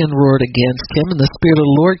lion roared against him, and the Spirit of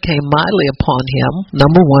the Lord came mightily upon him,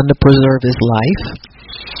 number one, to preserve his life.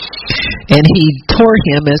 And he tore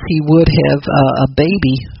him as he would have a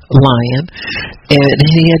baby lion, and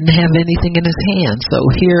he didn't have anything in his hand. So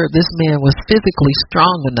here, this man was physically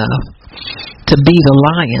strong enough to beat a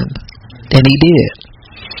lion, and he did.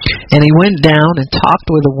 And he went down and talked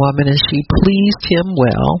with a woman, and she pleased him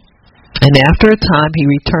well. And after a time he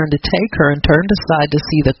returned to take her, and turned aside to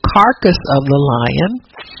see the carcass of the lion.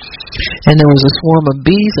 And there was a swarm of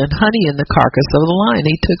bees and honey in the carcass of the lion.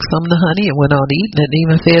 He took some of the honey and went on eating it, and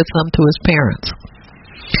even fed some to his parents.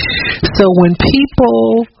 So when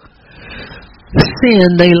people sin,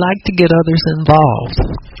 they like to get others involved.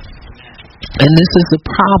 And this is the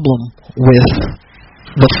problem with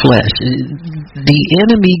the flesh. The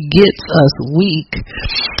enemy gets us weak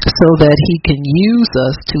so that he can use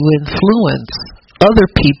us to influence other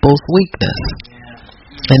people's weakness.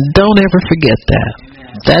 And don't ever forget that.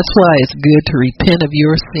 That's why it's good to repent of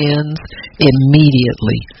your sins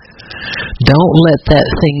immediately. Don't let that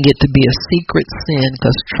thing get to be a secret sin,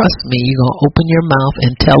 because trust me, you're going to open your mouth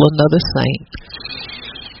and tell another saint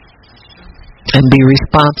and be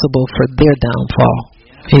responsible for their downfall.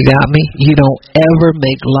 You got me? You don't ever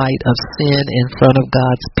make light of sin in front of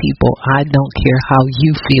God's people. I don't care how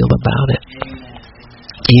you feel about it.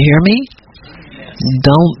 You hear me?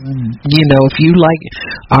 Don't, if you like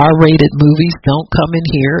R-rated movies, don't come in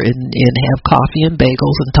here and have coffee and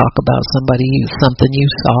bagels and talk about something you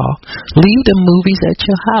saw. Leave the movies at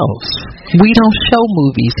your house. We don't show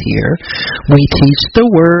movies here. We teach the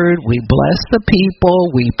word. We bless the people.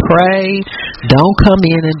 We pray. Don't come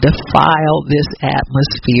in and defile this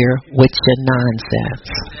atmosphere with your nonsense.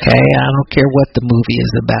 Okay? I don't care what the movie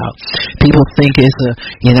is about. People think it's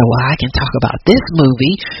I can talk about this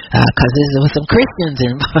movie because there was some Christians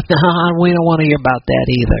in. No, we don't want to hear about that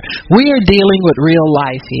either. We are dealing with real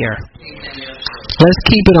life here. Let's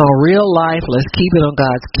keep it on real life. Let's keep it on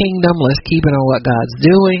God's kingdom. Let's keep it on what God's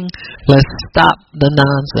doing. Let's stop the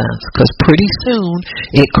nonsense, because pretty soon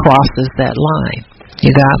it crosses that line.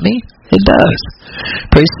 You got me? It does.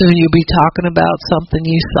 Pretty soon you'll be talking about something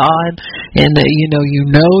you saw, and you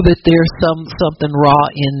know that there's something raw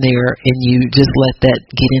in there, and you just let that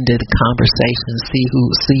get into the conversation,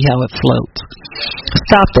 see how it floats.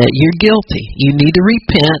 Stop that. You're guilty. You need to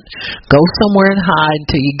repent. Go somewhere and hide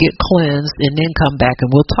until you get cleansed, and then come back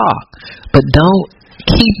and we'll talk. But don't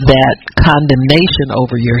keep that condemnation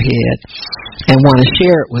over your head and want to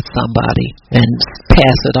share it with somebody and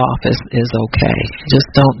pass it off as okay. Just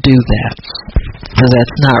don't do that, because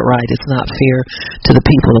that's not right. It's not fair to the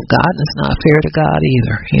people of God, and it's not fair to God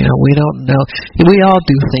either. We don't know. We all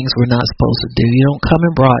do things we're not supposed to do. You don't come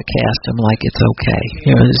and broadcast them like it's okay.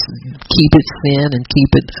 Just keep it sin and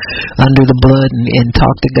keep it under the blood, and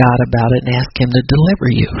talk to God about it and ask Him to deliver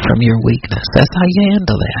you from your weakness. That's how you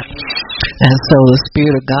handle that. And so the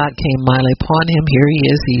Spirit of God came mightily upon him. Here he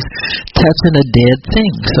is. He's touching a dead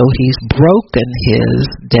thing. So he's broken his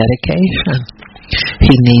dedication.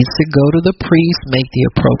 He needs to go to the priest, make the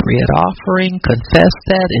appropriate offering, confess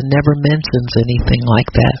that, and never mentions anything like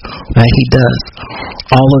that. Right? He does.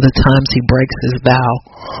 All of the times he breaks his vow,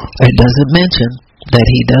 it doesn't mention that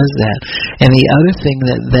he does that. And the other thing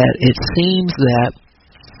that it seems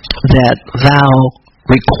that vow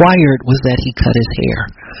required was that he cut his hair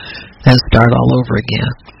and start all over again.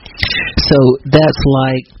 So that's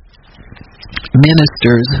like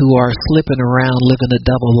ministers who are slipping around living a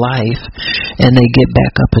double life, and they get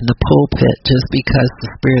back up in the pulpit just because the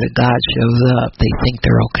Spirit of God shows up. They think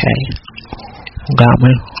they're okay. Got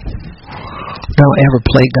me? Don't ever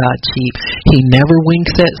play God cheap. He never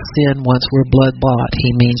winks at sin once we're blood bought. He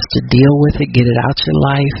means to deal with it, get it out your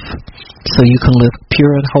life, so you can live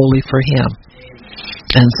pure and holy for Him.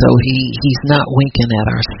 And so he's not winking at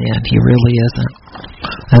our sin. He really isn't.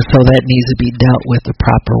 And so that needs to be dealt with the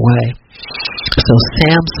proper way. So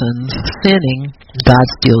Samson's sinning,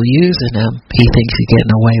 God's still using him. He thinks he's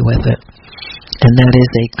getting away with it. And that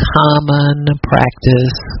is a common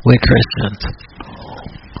practice with Christians.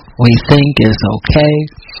 We think it's okay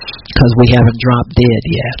because we haven't dropped dead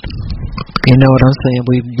yet. You know what I'm saying?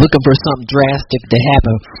 We're looking for something drastic to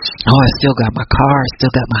happen. Oh, I still got my car, I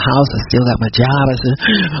still got my house, I still got my job. I said,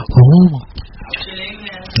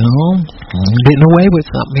 I'm getting away with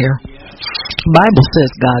something here. The Bible says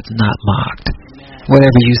God's not mocked.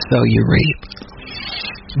 Whatever you sow, you reap.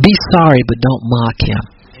 Be sorry, but don't mock Him.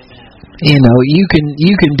 You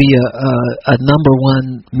can be a number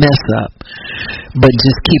one mess up, but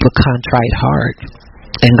just keep a contrite heart,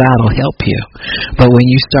 and God will help you. But when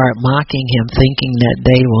you start mocking Him, thinking that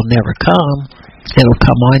day will never come, it'll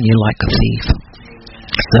come on you like a thief.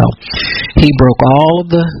 So he broke all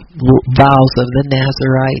of the vows of the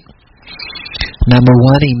Nazarite. Number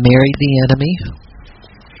one, he married the enemy.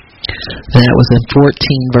 That was in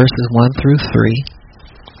 14 verses 1 through 3.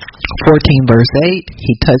 14 verse 8,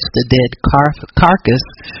 he touched the dead carcass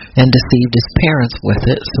and deceived his parents with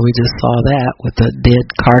it. So we just saw that with the dead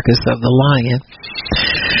carcass of the lion.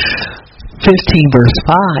 15 verse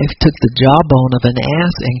 5, took the jawbone of an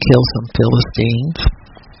ass and killed some Philistines.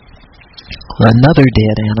 Another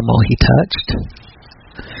dead animal he touched.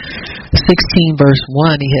 16 verse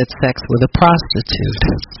 1, he had sex with a prostitute.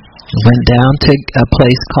 Went down to a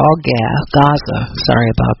place called Gaza. Sorry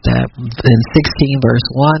about that. In 16 verse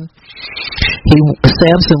 1,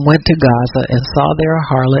 Samson went to Gaza and saw there a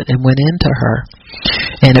harlot and went into her.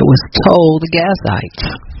 And it was told the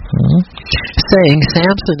Gazites, saying,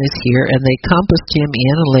 Samson is here. And they compassed him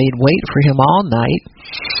in and laid wait for him all night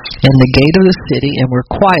in the gate of the city, and were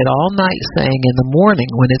quiet all night, saying, in the morning,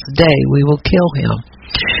 when it's day, we will kill him.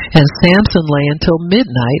 And Samson lay until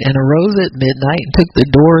midnight, and arose at midnight, and took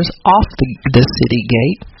the doors off the city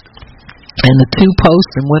gate, and the two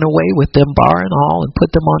posts, and went away with them, bar and all, and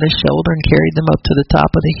put them on his shoulder, and carried them up to the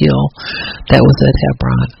top of the hill that was at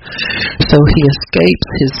Hebron. So he escapes,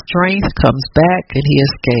 his strength comes back, and he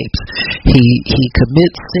escapes. He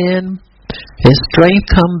commits sin, his strength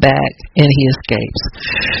comes back, and he escapes.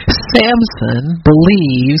 Samson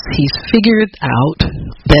believes he's figured out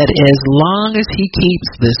that as long as he keeps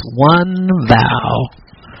this one vow,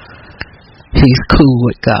 he's cool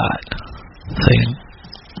with God. See?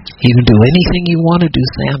 You can do anything you want to do,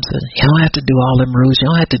 Samson. You don't have to do all them rules. You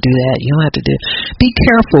don't have to do that. You don't have to do. Be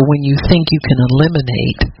careful when you think you can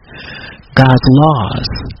eliminate God's laws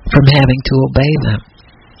from having to obey them.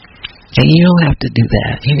 And you don't have to do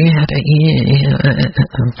that. You have to.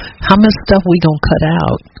 How much stuff we gonna cut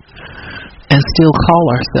out and still call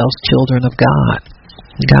ourselves children of God?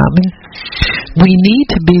 Got me? We need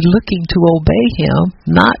to be looking to obey Him,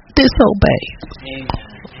 not disobey.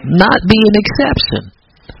 Not be an exception.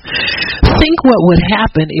 Think what would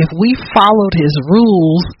happen if we followed His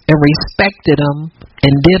rules and respected them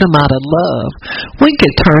and did them out of love. We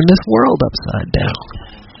could turn this world upside down.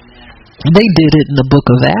 They did it in the book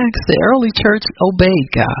of Acts. The early church obeyed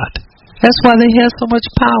God. That's why they had so much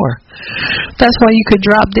power. That's why you could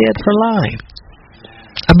drop dead for lying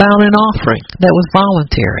about an offering that was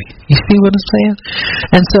voluntary. You see what I'm saying?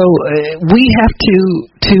 And so we have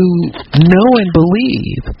to know and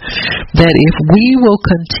believe that if we will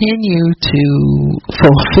continue to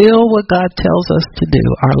fulfill what God tells us to do,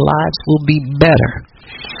 our lives will be better.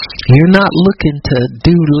 You're not looking to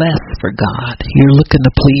do less for God. You're looking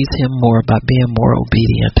to please Him more by being more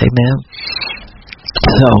obedient. Amen?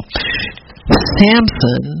 So,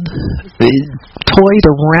 Samson toyed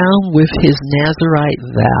around with his Nazirite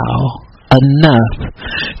vow enough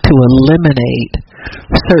to eliminate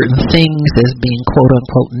certain things as being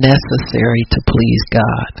quote-unquote necessary to please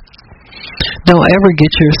God. Don't ever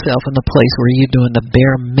get yourself in a place where you're doing the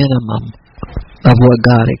bare minimum of what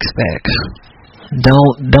God expects.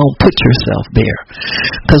 Don't put yourself there,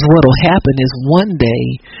 because what'll happen is one day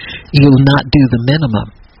you'll not do the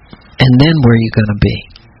minimum, and then where are you going to be?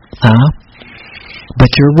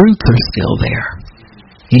 But your roots are still there.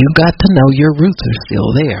 You got to know your roots are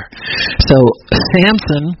still there. So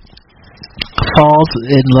Samson falls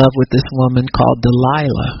in love with this woman called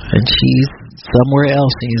Delilah, and she's somewhere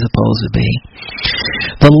else he's supposed to be.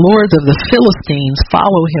 The lords of the Philistines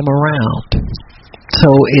follow him around. So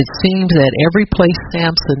it seems that every place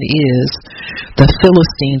Samson is, the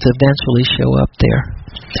Philistines eventually show up there.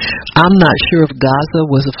 I'm not sure if Gaza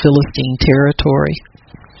was a Philistine territory,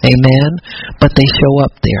 amen, but they show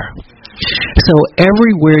up there. So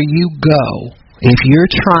everywhere you go, if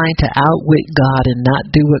you're trying to outwit God and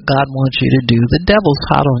not do what God wants you to do, the devil's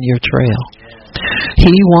hot on your trail.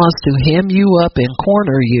 He wants to hem you up and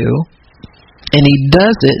corner you. And he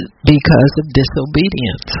does it because of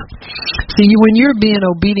disobedience. See, when you're being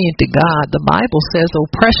obedient to God, the Bible says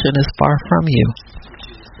oppression is far from you.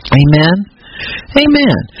 Amen?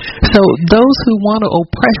 Amen. So those who want to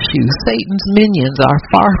oppress you, Satan's minions, are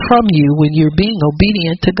far from you when you're being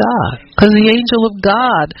obedient to God. Because the angel of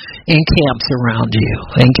God encamps around you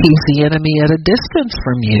and keeps the enemy at a distance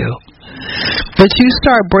from you. But you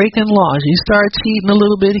start breaking laws, you start cheating a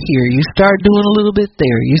little bit here, you start doing a little bit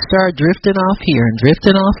there, you start drifting off here and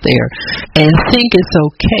drifting off there, and think it's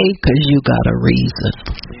okay because you got a reason.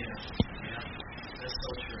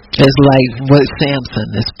 It's like what Samson,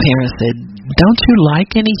 his parents said, don't you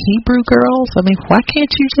like any Hebrew girls? I mean, why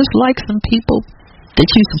can't you just like some people that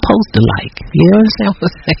you're supposed to like? You understand what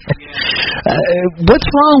I'm saying? What's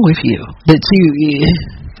wrong with you? That you...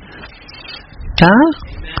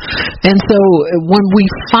 And so when we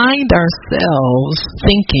find ourselves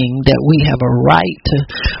thinking that we have a right to,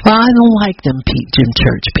 well, I don't like them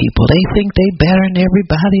church people. They think they better than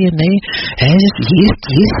everybody, and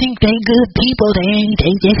you think they good people. They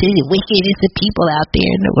just as wicked as the people out there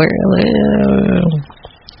in the world.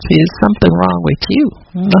 See, there's something wrong with you.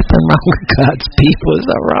 Nothing wrong with God's people. There's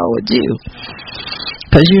something wrong with you.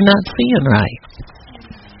 Because you're not seeing right.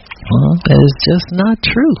 It's just not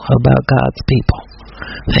true about God's people.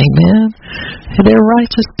 Amen. They're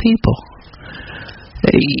righteous people.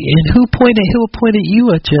 And who appointed you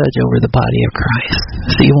a judge over the body of Christ?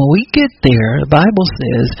 See, when we get there, the Bible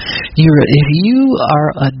says, if you are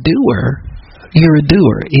a doer, you're a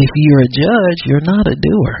doer. If you're a judge, you're not a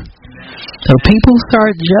doer. So people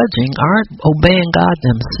start judging, aren't obeying God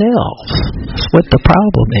themselves. That's what the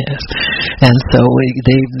problem is. And so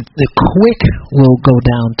the quick will go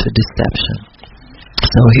down to deception.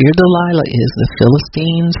 So here Delilah is. The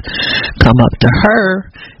Philistines come up to her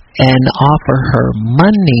and offer her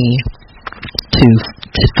money to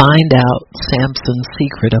find out Samson's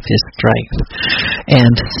secret of his strength.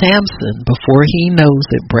 And Samson, before he knows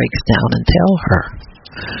it, breaks down and tell her.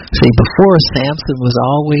 See, before, Samson was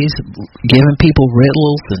always giving people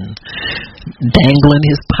riddles and dangling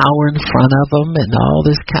his power in front of them and all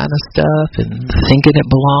this kind of stuff and thinking it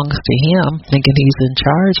belongs to him, thinking he's in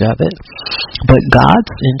charge of it. But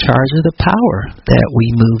God's in charge of the power that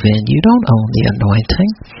we move in. You don't own the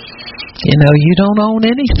anointing. You don't own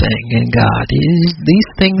anything in God. These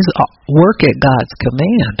things work at God's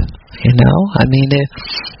command.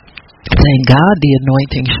 Thank God the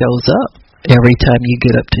anointing shows up every time you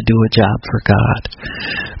get up to do a job for God.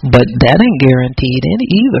 But that ain't guaranteed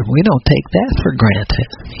either. We don't take that for granted.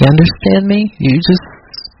 You understand me? You just,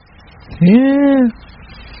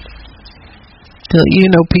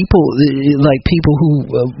 people who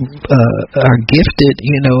are gifted,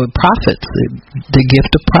 prophets, the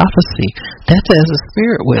gift of prophecy, that's as the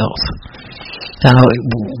Spirit wills. Now,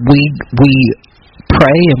 we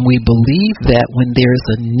pray and we believe that when there's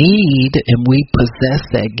a need and we possess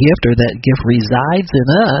that gift or that gift resides in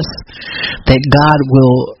us, that God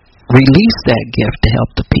will release that gift to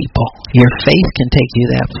help the people. Your faith can take you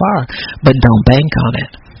that far, but don't bank on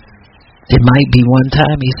it. It might be one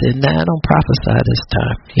time he said, I don't prophesy this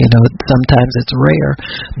time. Sometimes it's rare,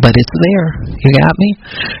 but it's there. You got me?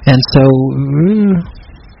 And so,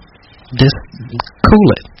 just cool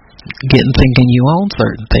it. Thinking you own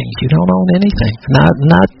certain things. You don't own anything.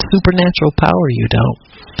 Not supernatural power, you don't.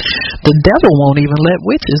 The devil won't even let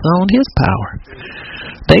witches own his power.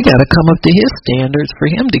 They got to come up to his standards for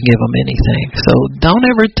him to give them anything. So don't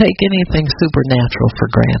ever take anything supernatural for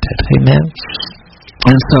granted. Amen.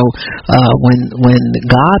 And so when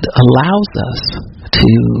God allows us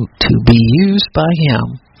to be used by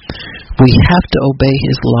him, we have to obey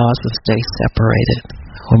his laws and stay separated.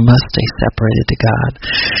 We must stay separated to God.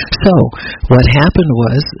 So what happened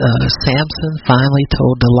was Samson finally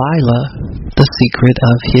told Delilah the secret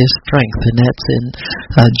of his strength, and that's in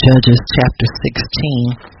Judges chapter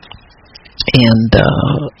 16. And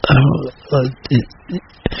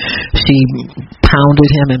she pounded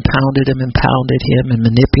him and pounded him and pounded him and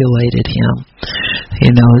manipulated him.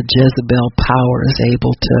 Jezebel power is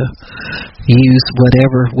able to use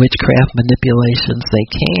whatever witchcraft manipulations they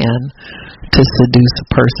can to seduce a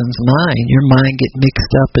person's mind. Your mind get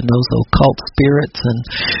mixed up in those occult spirits, and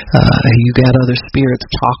you got other spirits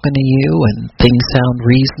talking to you, and things sound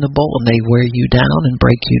reasonable, and they wear you down and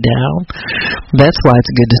break you down. That's why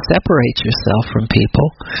it's good to separate yourself from people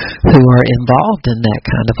who are involved in that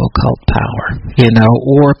kind of occult power,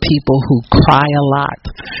 or people who cry a lot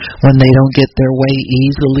when they don't get their way,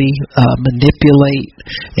 easily manipulate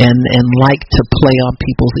and like to play on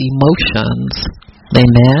people's emotions.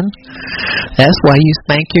 Amen. That's why you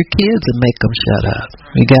spank your kids and make them shut up.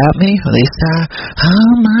 You got me? They start,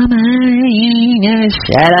 mama,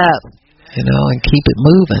 shut up. And keep it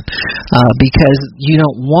moving. Because you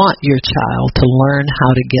don't want your child to learn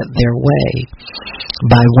how to get their way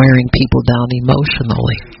by wearing people down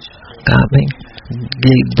emotionally. Got me?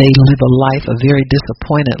 They live a very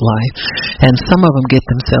disappointed life, and some of them get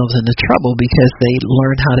themselves into trouble because they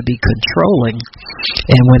learn how to be controlling,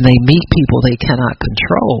 and when they meet people they cannot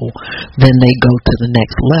control, then they go to the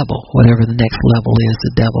next level, whatever the next level is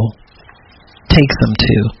the devil takes them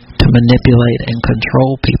to manipulate and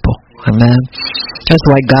control people. Amen. That's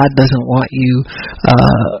why God doesn't want you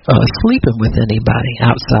sleeping with anybody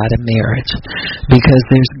outside of marriage, because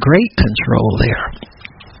there's great control there.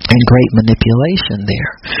 and great manipulation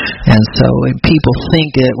there. And so when people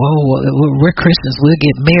think that, we're Christians, we'll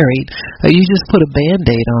get married, you just put a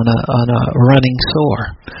Band-Aid on a running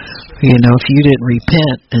sore. You know, if you didn't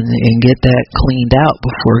repent and get that cleaned out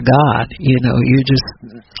before God, you know, you're just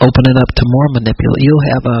opening up to more manipulation. You'll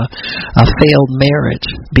have a failed marriage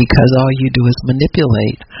because all you do is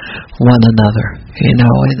manipulate one another, you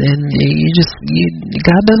know, and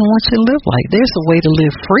God doesn't want you to live like. There's a way to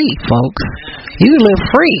live free, folks. You live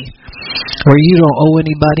free, where you don't owe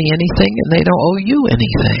anybody anything and they don't owe you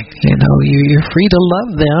anything. You know, you're free to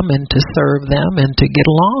love them and to serve them and to get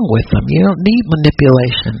along with them. You don't need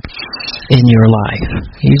manipulation in your life.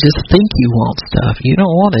 You just think you want stuff. You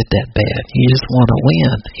don't want it that bad. You just want to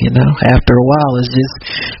win, you know. After a while, it's just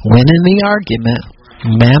winning the argument.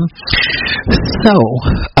 Ma'am. So,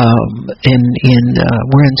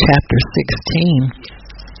 we're in chapter 16.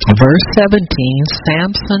 Verse 17,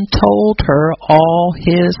 Samson told her all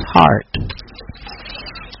his heart.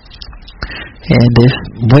 And if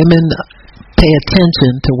women pay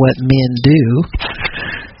attention to what men do,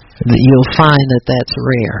 you'll find that that's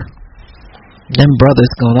rare. Them brothers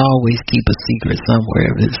gonna always keep a secret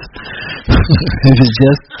somewhere. If it's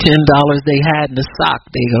just $10 they hide in the sock,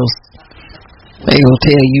 they will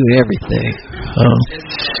tell you everything.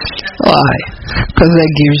 Why? Because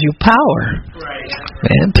that gives you power.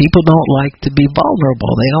 Man, people don't like to be vulnerable.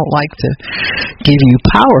 They don't like to give you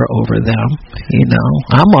power over them. You know,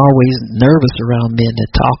 I'm always nervous around men that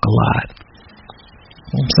talk a lot.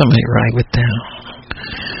 Somebody write it down.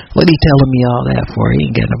 What are you telling me all that for? He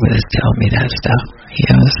ain't got nobody that's telling me that stuff. You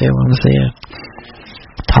understand what I'm saying?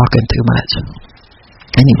 Talking too much.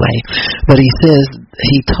 Anyway, but he says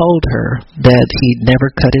he told her that he'd never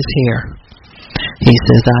cut his hair. He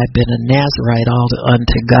says, I've been a Nazarite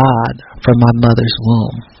unto God from my mother's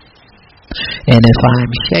womb. And if I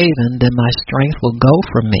am shaven, then my strength will go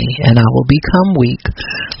from me, and I will become weak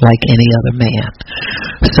like any other man.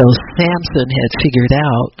 So Samson had figured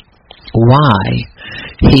out why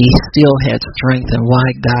he still had strength and why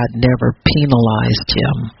God never penalized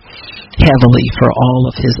him heavily for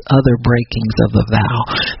all of his other breakings of the vow.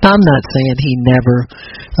 Now, I'm not saying he never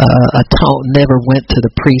went to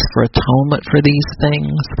the priest for atonement for these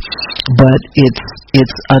things, but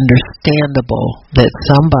it's understandable that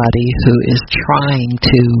somebody who is trying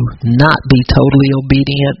to not be totally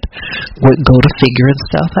obedient would go to figuring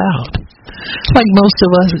stuff out, like most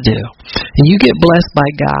of us do. And you get blessed by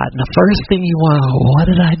God, and the first thing you want, what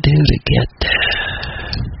did I do to get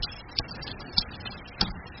that?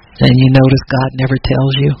 And you notice God never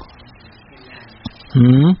tells you?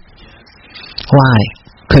 Why?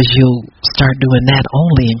 Because you'll start doing that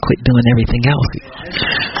only and quit doing everything else.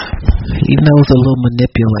 He knows the little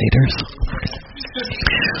manipulators.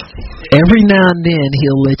 Every now and then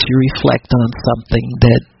he'll let you reflect on something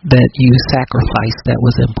that you sacrificed that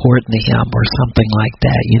was important to him or something like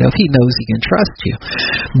that. You know, if he knows he can trust you.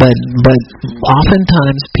 But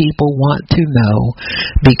oftentimes people want to know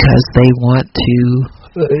because they want to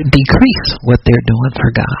decrease what they're doing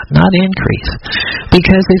for God, not increase.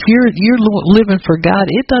 Because if you're living for God,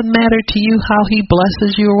 it doesn't matter to you how he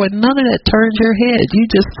blesses you or what. None of that turns your head. You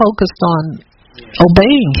just focused on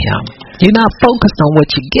obeying him. You're not focused on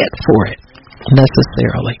what you get for it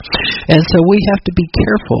necessarily. And so we have to be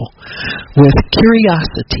careful with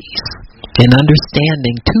curiosities and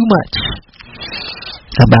understanding too much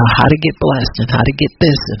about how to get blessed and how to get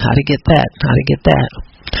this and how to get that and how to get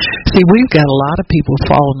that. See, we've got a lot of people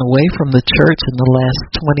falling away from the church in the last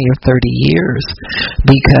 20 or 30 years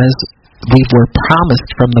because we were promised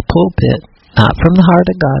from the pulpit, not from the heart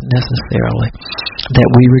of God necessarily, that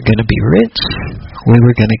we were going to be rich, we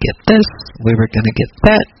were going to get this, we were going to get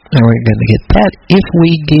that, and we're going to get that if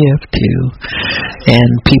we give to. And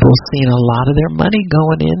people seen a lot of their money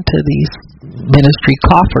going into these ministry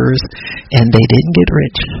coffers, and they didn't get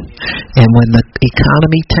rich. And when the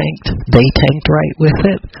economy tanked, they tanked right with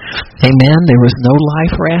it. Amen. There was no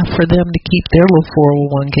life raft for them to keep their little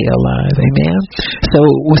 401k alive. Amen. So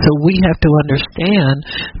we have to understand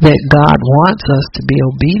that God wants us to be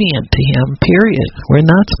obedient to him, period. We're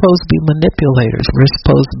not supposed to be manipulators. We're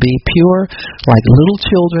supposed to be pure like little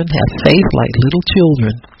children, have faith like little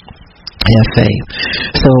children have faith.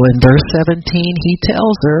 So in verse 17, he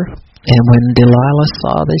tells her, and when Delilah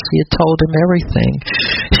saw that she had told him everything,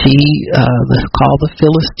 she called the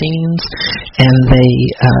Philistines, and they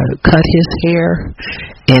cut his hair,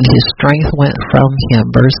 and his strength went from him.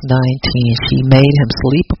 Verse 19, she made him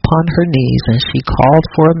sleep upon her knees, and she called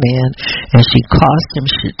for a man, and she caused him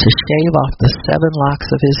to shave off the 7 locks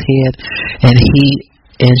of his head, and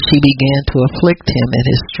she began to afflict him, and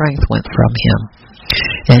his strength went from him.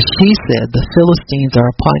 And she said, "The Philistines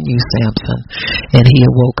are upon you, Samson." And he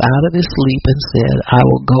awoke out of his sleep and said, "I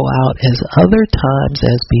will go out as other times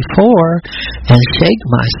as before and shake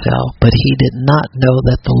myself." But he did not know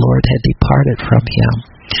that the Lord had departed from him.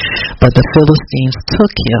 But the Philistines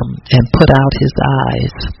took him and put out his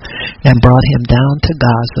eyes and brought him down to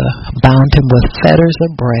Gaza, bound him with fetters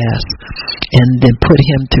of brass, and then put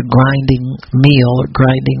him to grinding meal or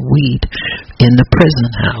grinding wheat in the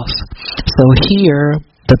prison house. So here,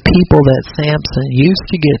 the people that Samson used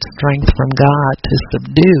to get strength from God to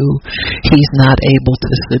subdue, he's not able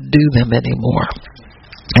to subdue them anymore.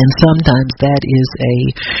 And sometimes that is a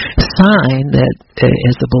sign that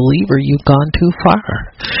as a believer you've gone too far.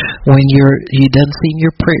 When it doesn't seem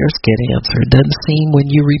your prayers get answered. It doesn't seem when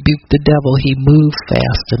you rebuke the devil he moves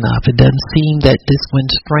fast enough. It doesn't seem that when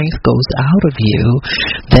strength goes out of you,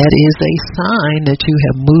 that is a sign that you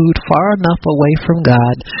have moved far enough away from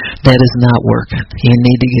God that is not working. You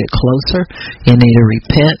need to get closer. You need to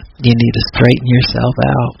repent. You need to straighten yourself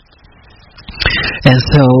out. And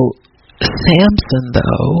so Samson,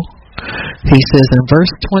 though, he says in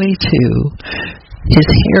verse 22, his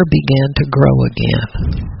hair began to grow again.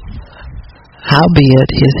 Howbeit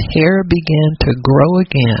his hair began to grow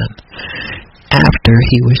again after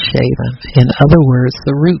he was shaven. In other words,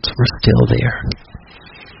 the roots were still there.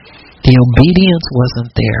 The obedience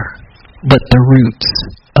wasn't there, but the roots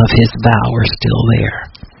of his vow were still there.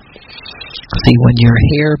 See, when your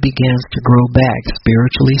hair begins to grow back,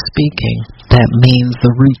 spiritually speaking, that means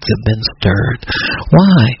the roots have been stirred.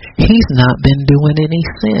 Why? He's not been doing any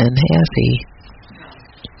sin, has he?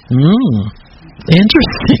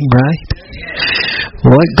 Interesting, right?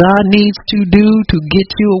 What God needs to do to get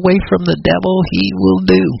you away from the devil, he will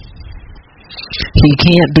do. He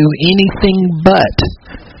can't do anything but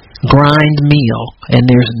grind meal, and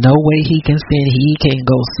there's no way he can sin. He can't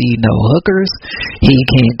go see no hookers. He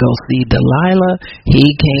can't go see Delilah. He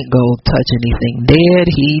can't go touch anything dead.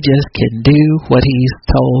 He just can do what he's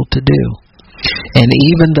told to do. And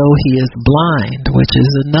even though he is blind, which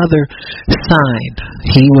is another sign,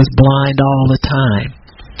 he was blind all the time,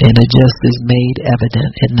 and it just is made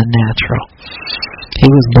evident in the natural. He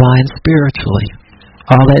was blind spiritually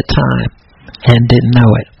all that time and didn't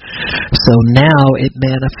know it. So now it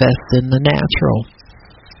manifests in the natural,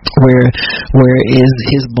 where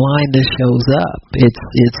his blindness shows up.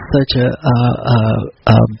 It's such a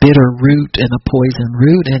bitter root and a poison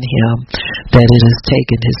root in him that it has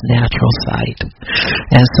taken his natural sight.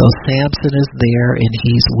 And so Samson is there, and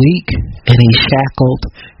he's weak, and he's shackled,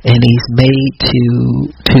 and he's made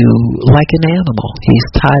to like an animal. He's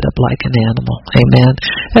tied up like an animal. Amen.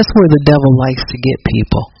 That's where the devil likes to get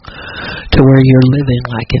people, to where you're living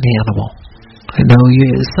like an animal. I know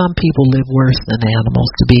some people live worse than animals,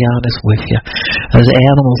 to be honest with you. As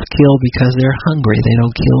animals kill because they're hungry. They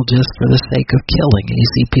don't kill just for the sake of killing. And you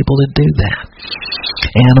see people that do that.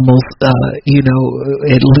 Animals,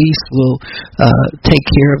 at least will take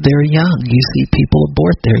care of their young. You see people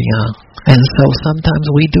abort their young. And so sometimes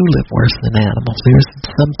we do live worse than animals. There's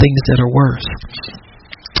some things that are worse.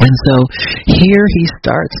 And so here he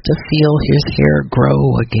starts to feel his hair grow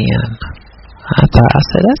again. I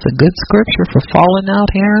said, that's a good scripture for falling out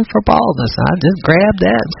hair and for baldness. I just grab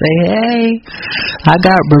that and say, hey, my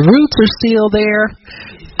roots are still there.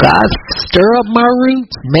 God, stir up my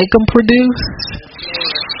roots, make them produce.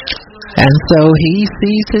 And so he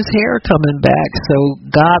sees his hair coming back. So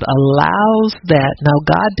God allows that. Now,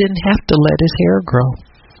 God didn't have to let his hair grow.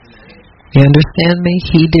 You understand me?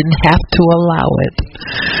 He didn't have to allow it.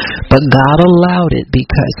 But God allowed it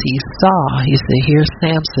because he said, here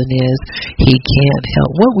Samson is, he can't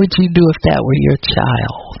help. What would you do if that were your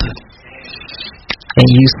child? And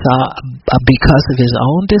you saw, because of his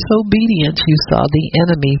own disobedience, you saw the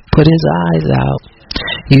enemy put his eyes out.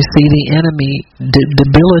 You see the enemy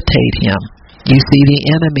debilitate him. You see the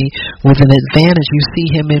enemy with an advantage. You see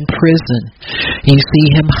him in prison. You see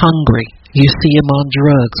him hungry. You see him on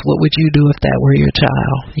drugs. What would you do if that were your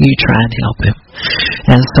child? You try and help him.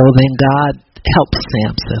 And so then God helps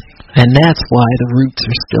Samson. And that's why the roots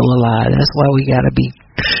are still alive. That's why we got to be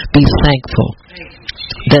thankful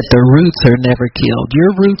that the roots are never killed.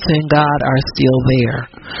 Your roots in God are still there.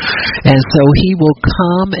 And so he will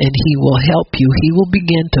come and he will help you. He will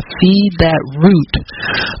begin to feed that root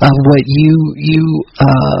of what you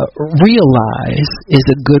realize is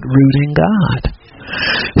a good root in God.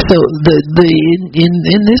 So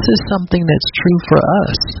and this is something that's true for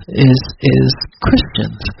us is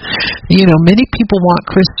Christians. Many people want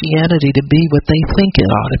Christianity to be what they think it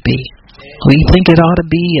ought to be. We think it ought to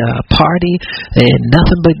be a party and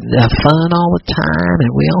nothing but fun all the time,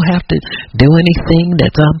 and we don't have to do anything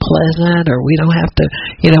that's unpleasant, or we don't have to,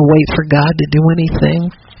 wait for God to do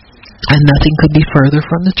anything. And nothing could be further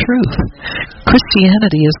from the truth.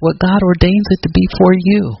 Christianity is what God ordains it to be for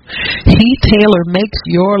you. He tailor-makes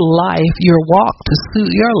your life, your walk, to suit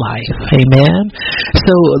your life. Amen?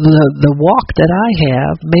 So the walk that I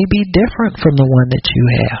have may be different from the one that you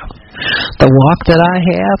have. The walk that I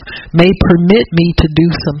have may permit me to do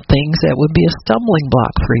some things that would be a stumbling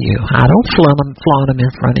block for you. I don't flaunt them in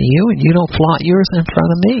front of you, and you don't flaunt yours in front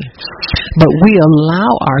of me. But we allow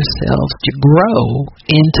ourselves to grow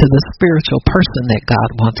into the spiritual person that God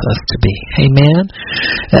wants us to be. Amen?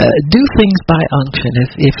 Do things by unction.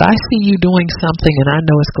 If I see you doing something and I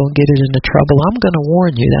know it's going to get it into trouble, I'm going to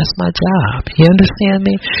warn you. That's my job. You understand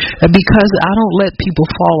me? Because I don't let people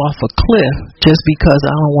fall off a cliff just because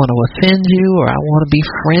I don't want to offend you, or I want to be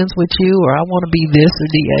friends with you, or I want to be this or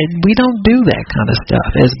the. We don't do that kind of stuff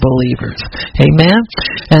as believers. Amen?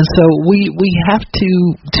 And so we have to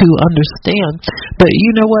understand. But you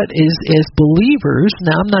know what? As believers,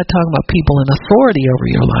 now I'm not talking about people in authority over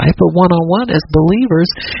your life, but one-on-one as believers,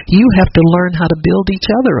 you have to learn how to build each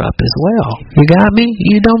other up as well. You got me?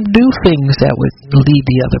 You don't do things that would lead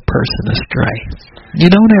the other person astray. You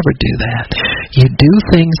don't ever do that. You do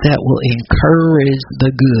things that will encourage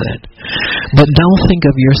the good. But don't think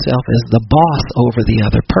of yourself as the boss over the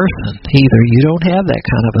other person either. You don't have that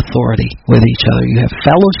kind of authority with each other. You have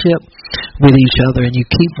fellowship with each other, and you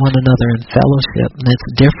keep one another in fellowship, and it's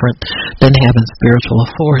different than having spiritual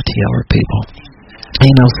authority over people.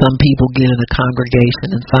 Some people get in a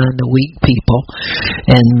congregation and find the weak people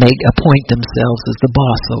and appoint themselves as the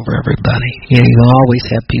boss over everybody. You always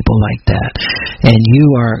have people like that. And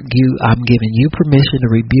I'm giving you permission to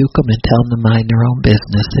rebuke them and tell them to mind their own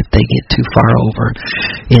business if they get too far over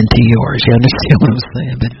into yours. You understand what I'm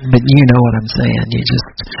saying? But you know what I'm saying. You just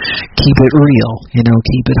keep it real,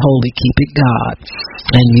 keep it holy, keep it God,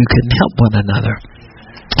 and you can help one another.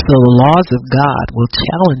 So the laws of God will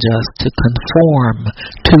challenge us to conform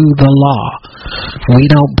to the law. We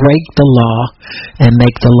don't break the law and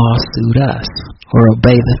make the law suit us or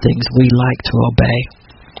obey the things we like to obey.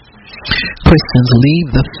 Christians leave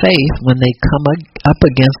the faith when they come up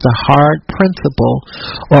against a hard principle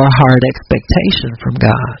or a hard expectation from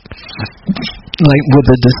God. Like with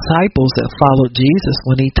the disciples that followed Jesus,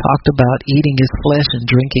 when he talked about eating his flesh and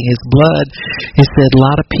drinking his blood, he said a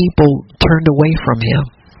lot of people turned away from him.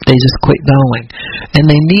 They just quit going. And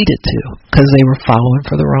they needed to, because they were following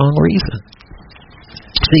for the wrong reason.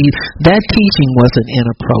 See, that teaching wasn't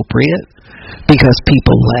inappropriate because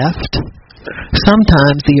people left.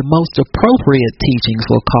 Sometimes the most appropriate teachings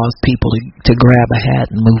will cause people to grab a hat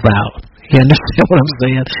and move out. You understand what I'm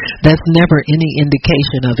saying? That's never any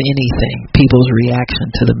indication of anything, people's reaction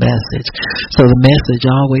to the message. So the message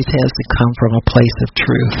always has to come from a place of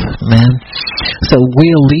truth, man. So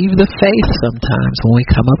we'll leave the faith sometimes when we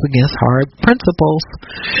come up against hard principles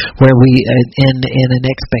where we in an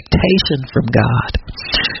expectation from God.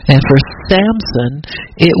 And for Samson,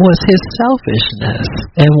 it was his selfishness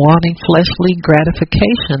and wanting fleshly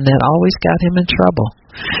gratification that always got him in trouble.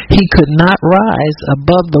 He could not rise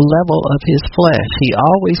above the level of his flesh. He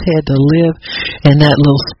always had to live in that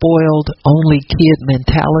little spoiled, only kid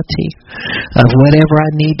mentality of whatever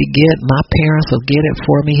I need to get, my parents will get it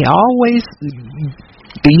for me. He always,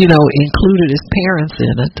 included his parents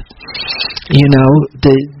in it.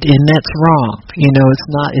 And that's wrong.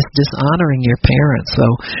 It's dishonoring your parents. So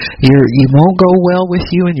you won't go well with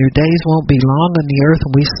you, and your days won't be long on the earth.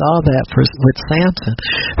 And we saw that with Samson,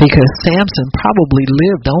 because Samson probably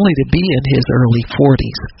lived only to be in his early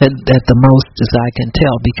 40s at the most, as I can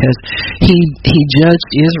tell, because he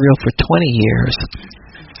judged Israel for 20 years.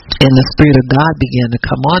 And the Spirit of God began to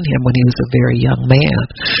come on him when he was a very young man.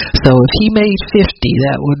 So if he made 50,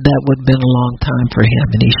 that would have been a long time for him,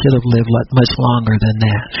 and he should have lived much longer than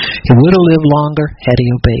that. He would have lived longer had he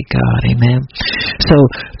obeyed God. Amen. So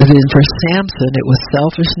then for Samson, it was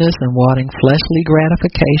selfishness and wanting fleshly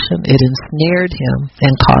gratification. It ensnared him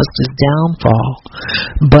and caused his downfall.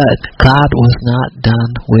 But God was not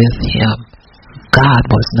done with him. God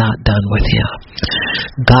was not done with him.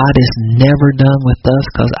 God is never done with us,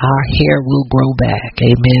 because our hair will grow back.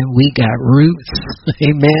 Amen. We got roots.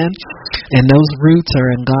 Amen. And those roots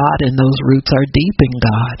are in God, and those roots are deep in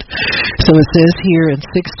God. So it says here in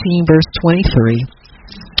 16 verse 23,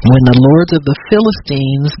 when the lords of the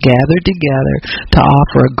Philistines gathered together to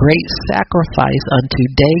offer a great sacrifice unto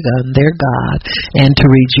Dagon their god, and to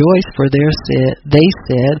rejoice for they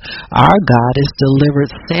said, our God has delivered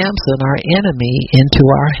Samson our enemy into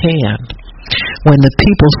our hand. When the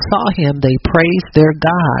people saw him, they praised their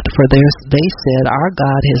God, for they said, "Our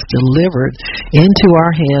God has delivered into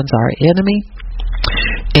our hands our enemy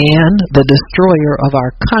and the destroyer of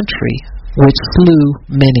our country, which slew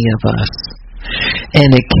many of us." And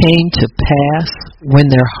it came to pass, when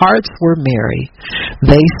their hearts were merry,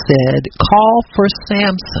 they said, "Call for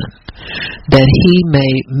Samson, that he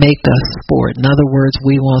may make us sport." In other words,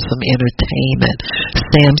 we want some entertainment.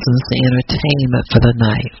 Samson's the entertainment for the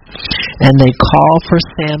night. And they called for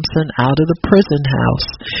Samson out of the prison house,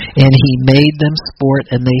 and he made them sport,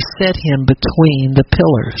 and they set him between the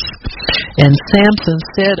pillars. And Samson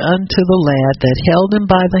said unto the lad that held him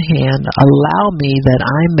by the hand, "Allow me that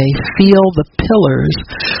I may feel the pillars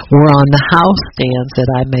whereon the house stands,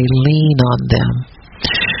 that I may lean on them."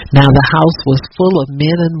 Now the house was full of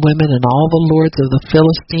men and women, and all the lords of the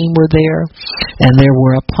Philistine were there. And there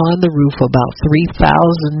were upon the roof about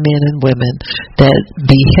 3,000 men and women that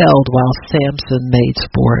beheld while Samson made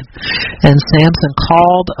sport. And Samson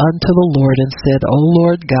called unto the Lord and said, "O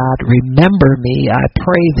Lord God, remember me, I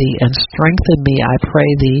pray thee, and strengthen me, I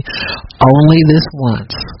pray thee, only this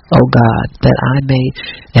once, O God, that I may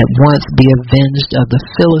at once be avenged of the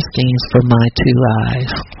Philistines for my 2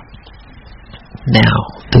 eyes." Now,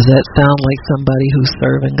 does that sound like somebody who's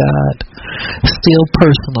serving God? Still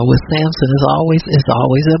personal with Samson. It's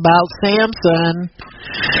always about Samson,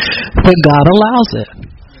 but God allows it.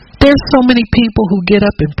 There's so many people who get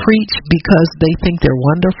up and preach because they think they're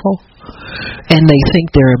wonderful and they think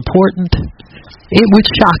they're important. It would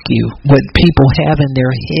shock you what people have in their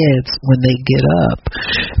heads when they get up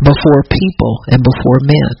before people and before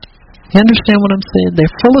men. You understand what I'm saying?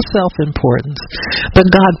 They're full of self-importance,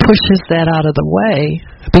 but God pushes that out of the way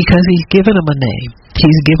because He's given them a name.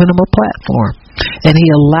 He's given them a platform, and He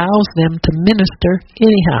allows them to minister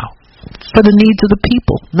anyhow for the needs of the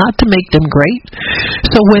people, not to make them great.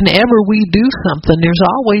 So whenever we do something, there's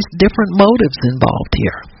always different motives involved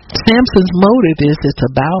here. Samson's motive is, it's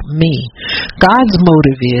about me. God's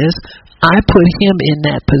motive is, I put him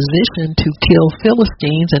in that position to kill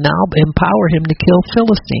Philistines, and I'll empower him to kill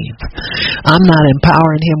Philistines. I'm not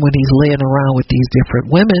empowering him when he's laying around with these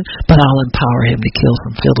different women, but I'll empower him to kill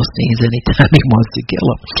some Philistines anytime he wants to kill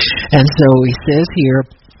them. And so he says here,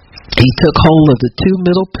 he took hold of the 2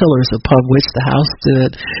 middle pillars upon which the house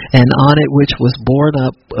stood, and on it which was borne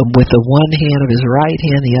up with the one hand of his right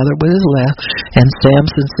hand, the other with his left. And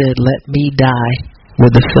Samson said, "Let me die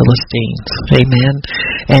with the Philistines." Amen.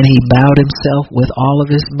 And he bowed himself with all of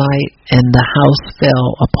his might, and the house fell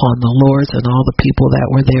upon the lords and all the people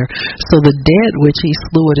that were there. So the dead which he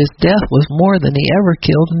slew at his death was more than he ever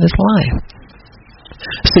killed in his life.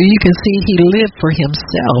 So you can see he lived for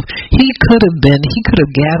himself. He could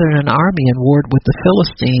have gathered an army and warred with the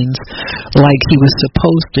Philistines like he was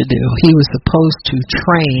supposed to do. He was supposed to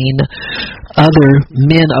train other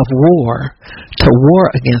men of war to war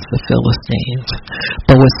against the Philistines.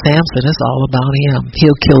 But with Samson, it's all about him.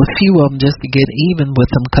 He'll kill a few of them just to get even with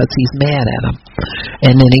them because he's mad at them.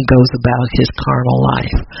 And then he goes about his carnal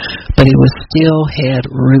life. But he still had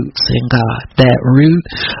roots in God. That root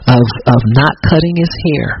of not cutting his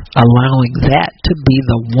hair, allowing that to be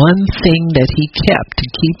the one thing that he kept to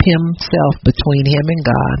keep himself between him and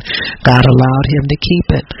God. God allowed him to keep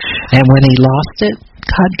it. And when he lost it,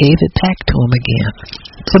 God gave it back to him again.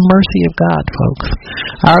 It's the mercy of God, folks.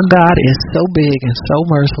 Our God is so big and so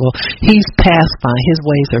merciful. He's past finding. His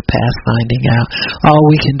ways are past finding out. All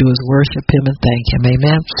we can do is worship Him and thank Him.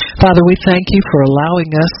 Amen. Father, we thank You for allowing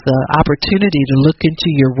us the opportunity to look into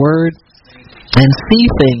Your Word and see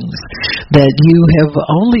things that You have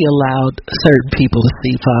only allowed certain people to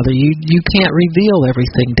see, Father. You can't reveal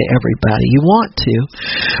everything to everybody. You want to,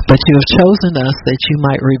 but You have chosen us that You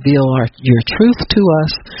might reveal Your truth to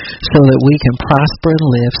us so that we can prosper and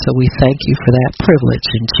live. So we thank You for that privilege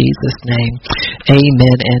in Jesus' name.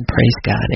 Amen and praise God.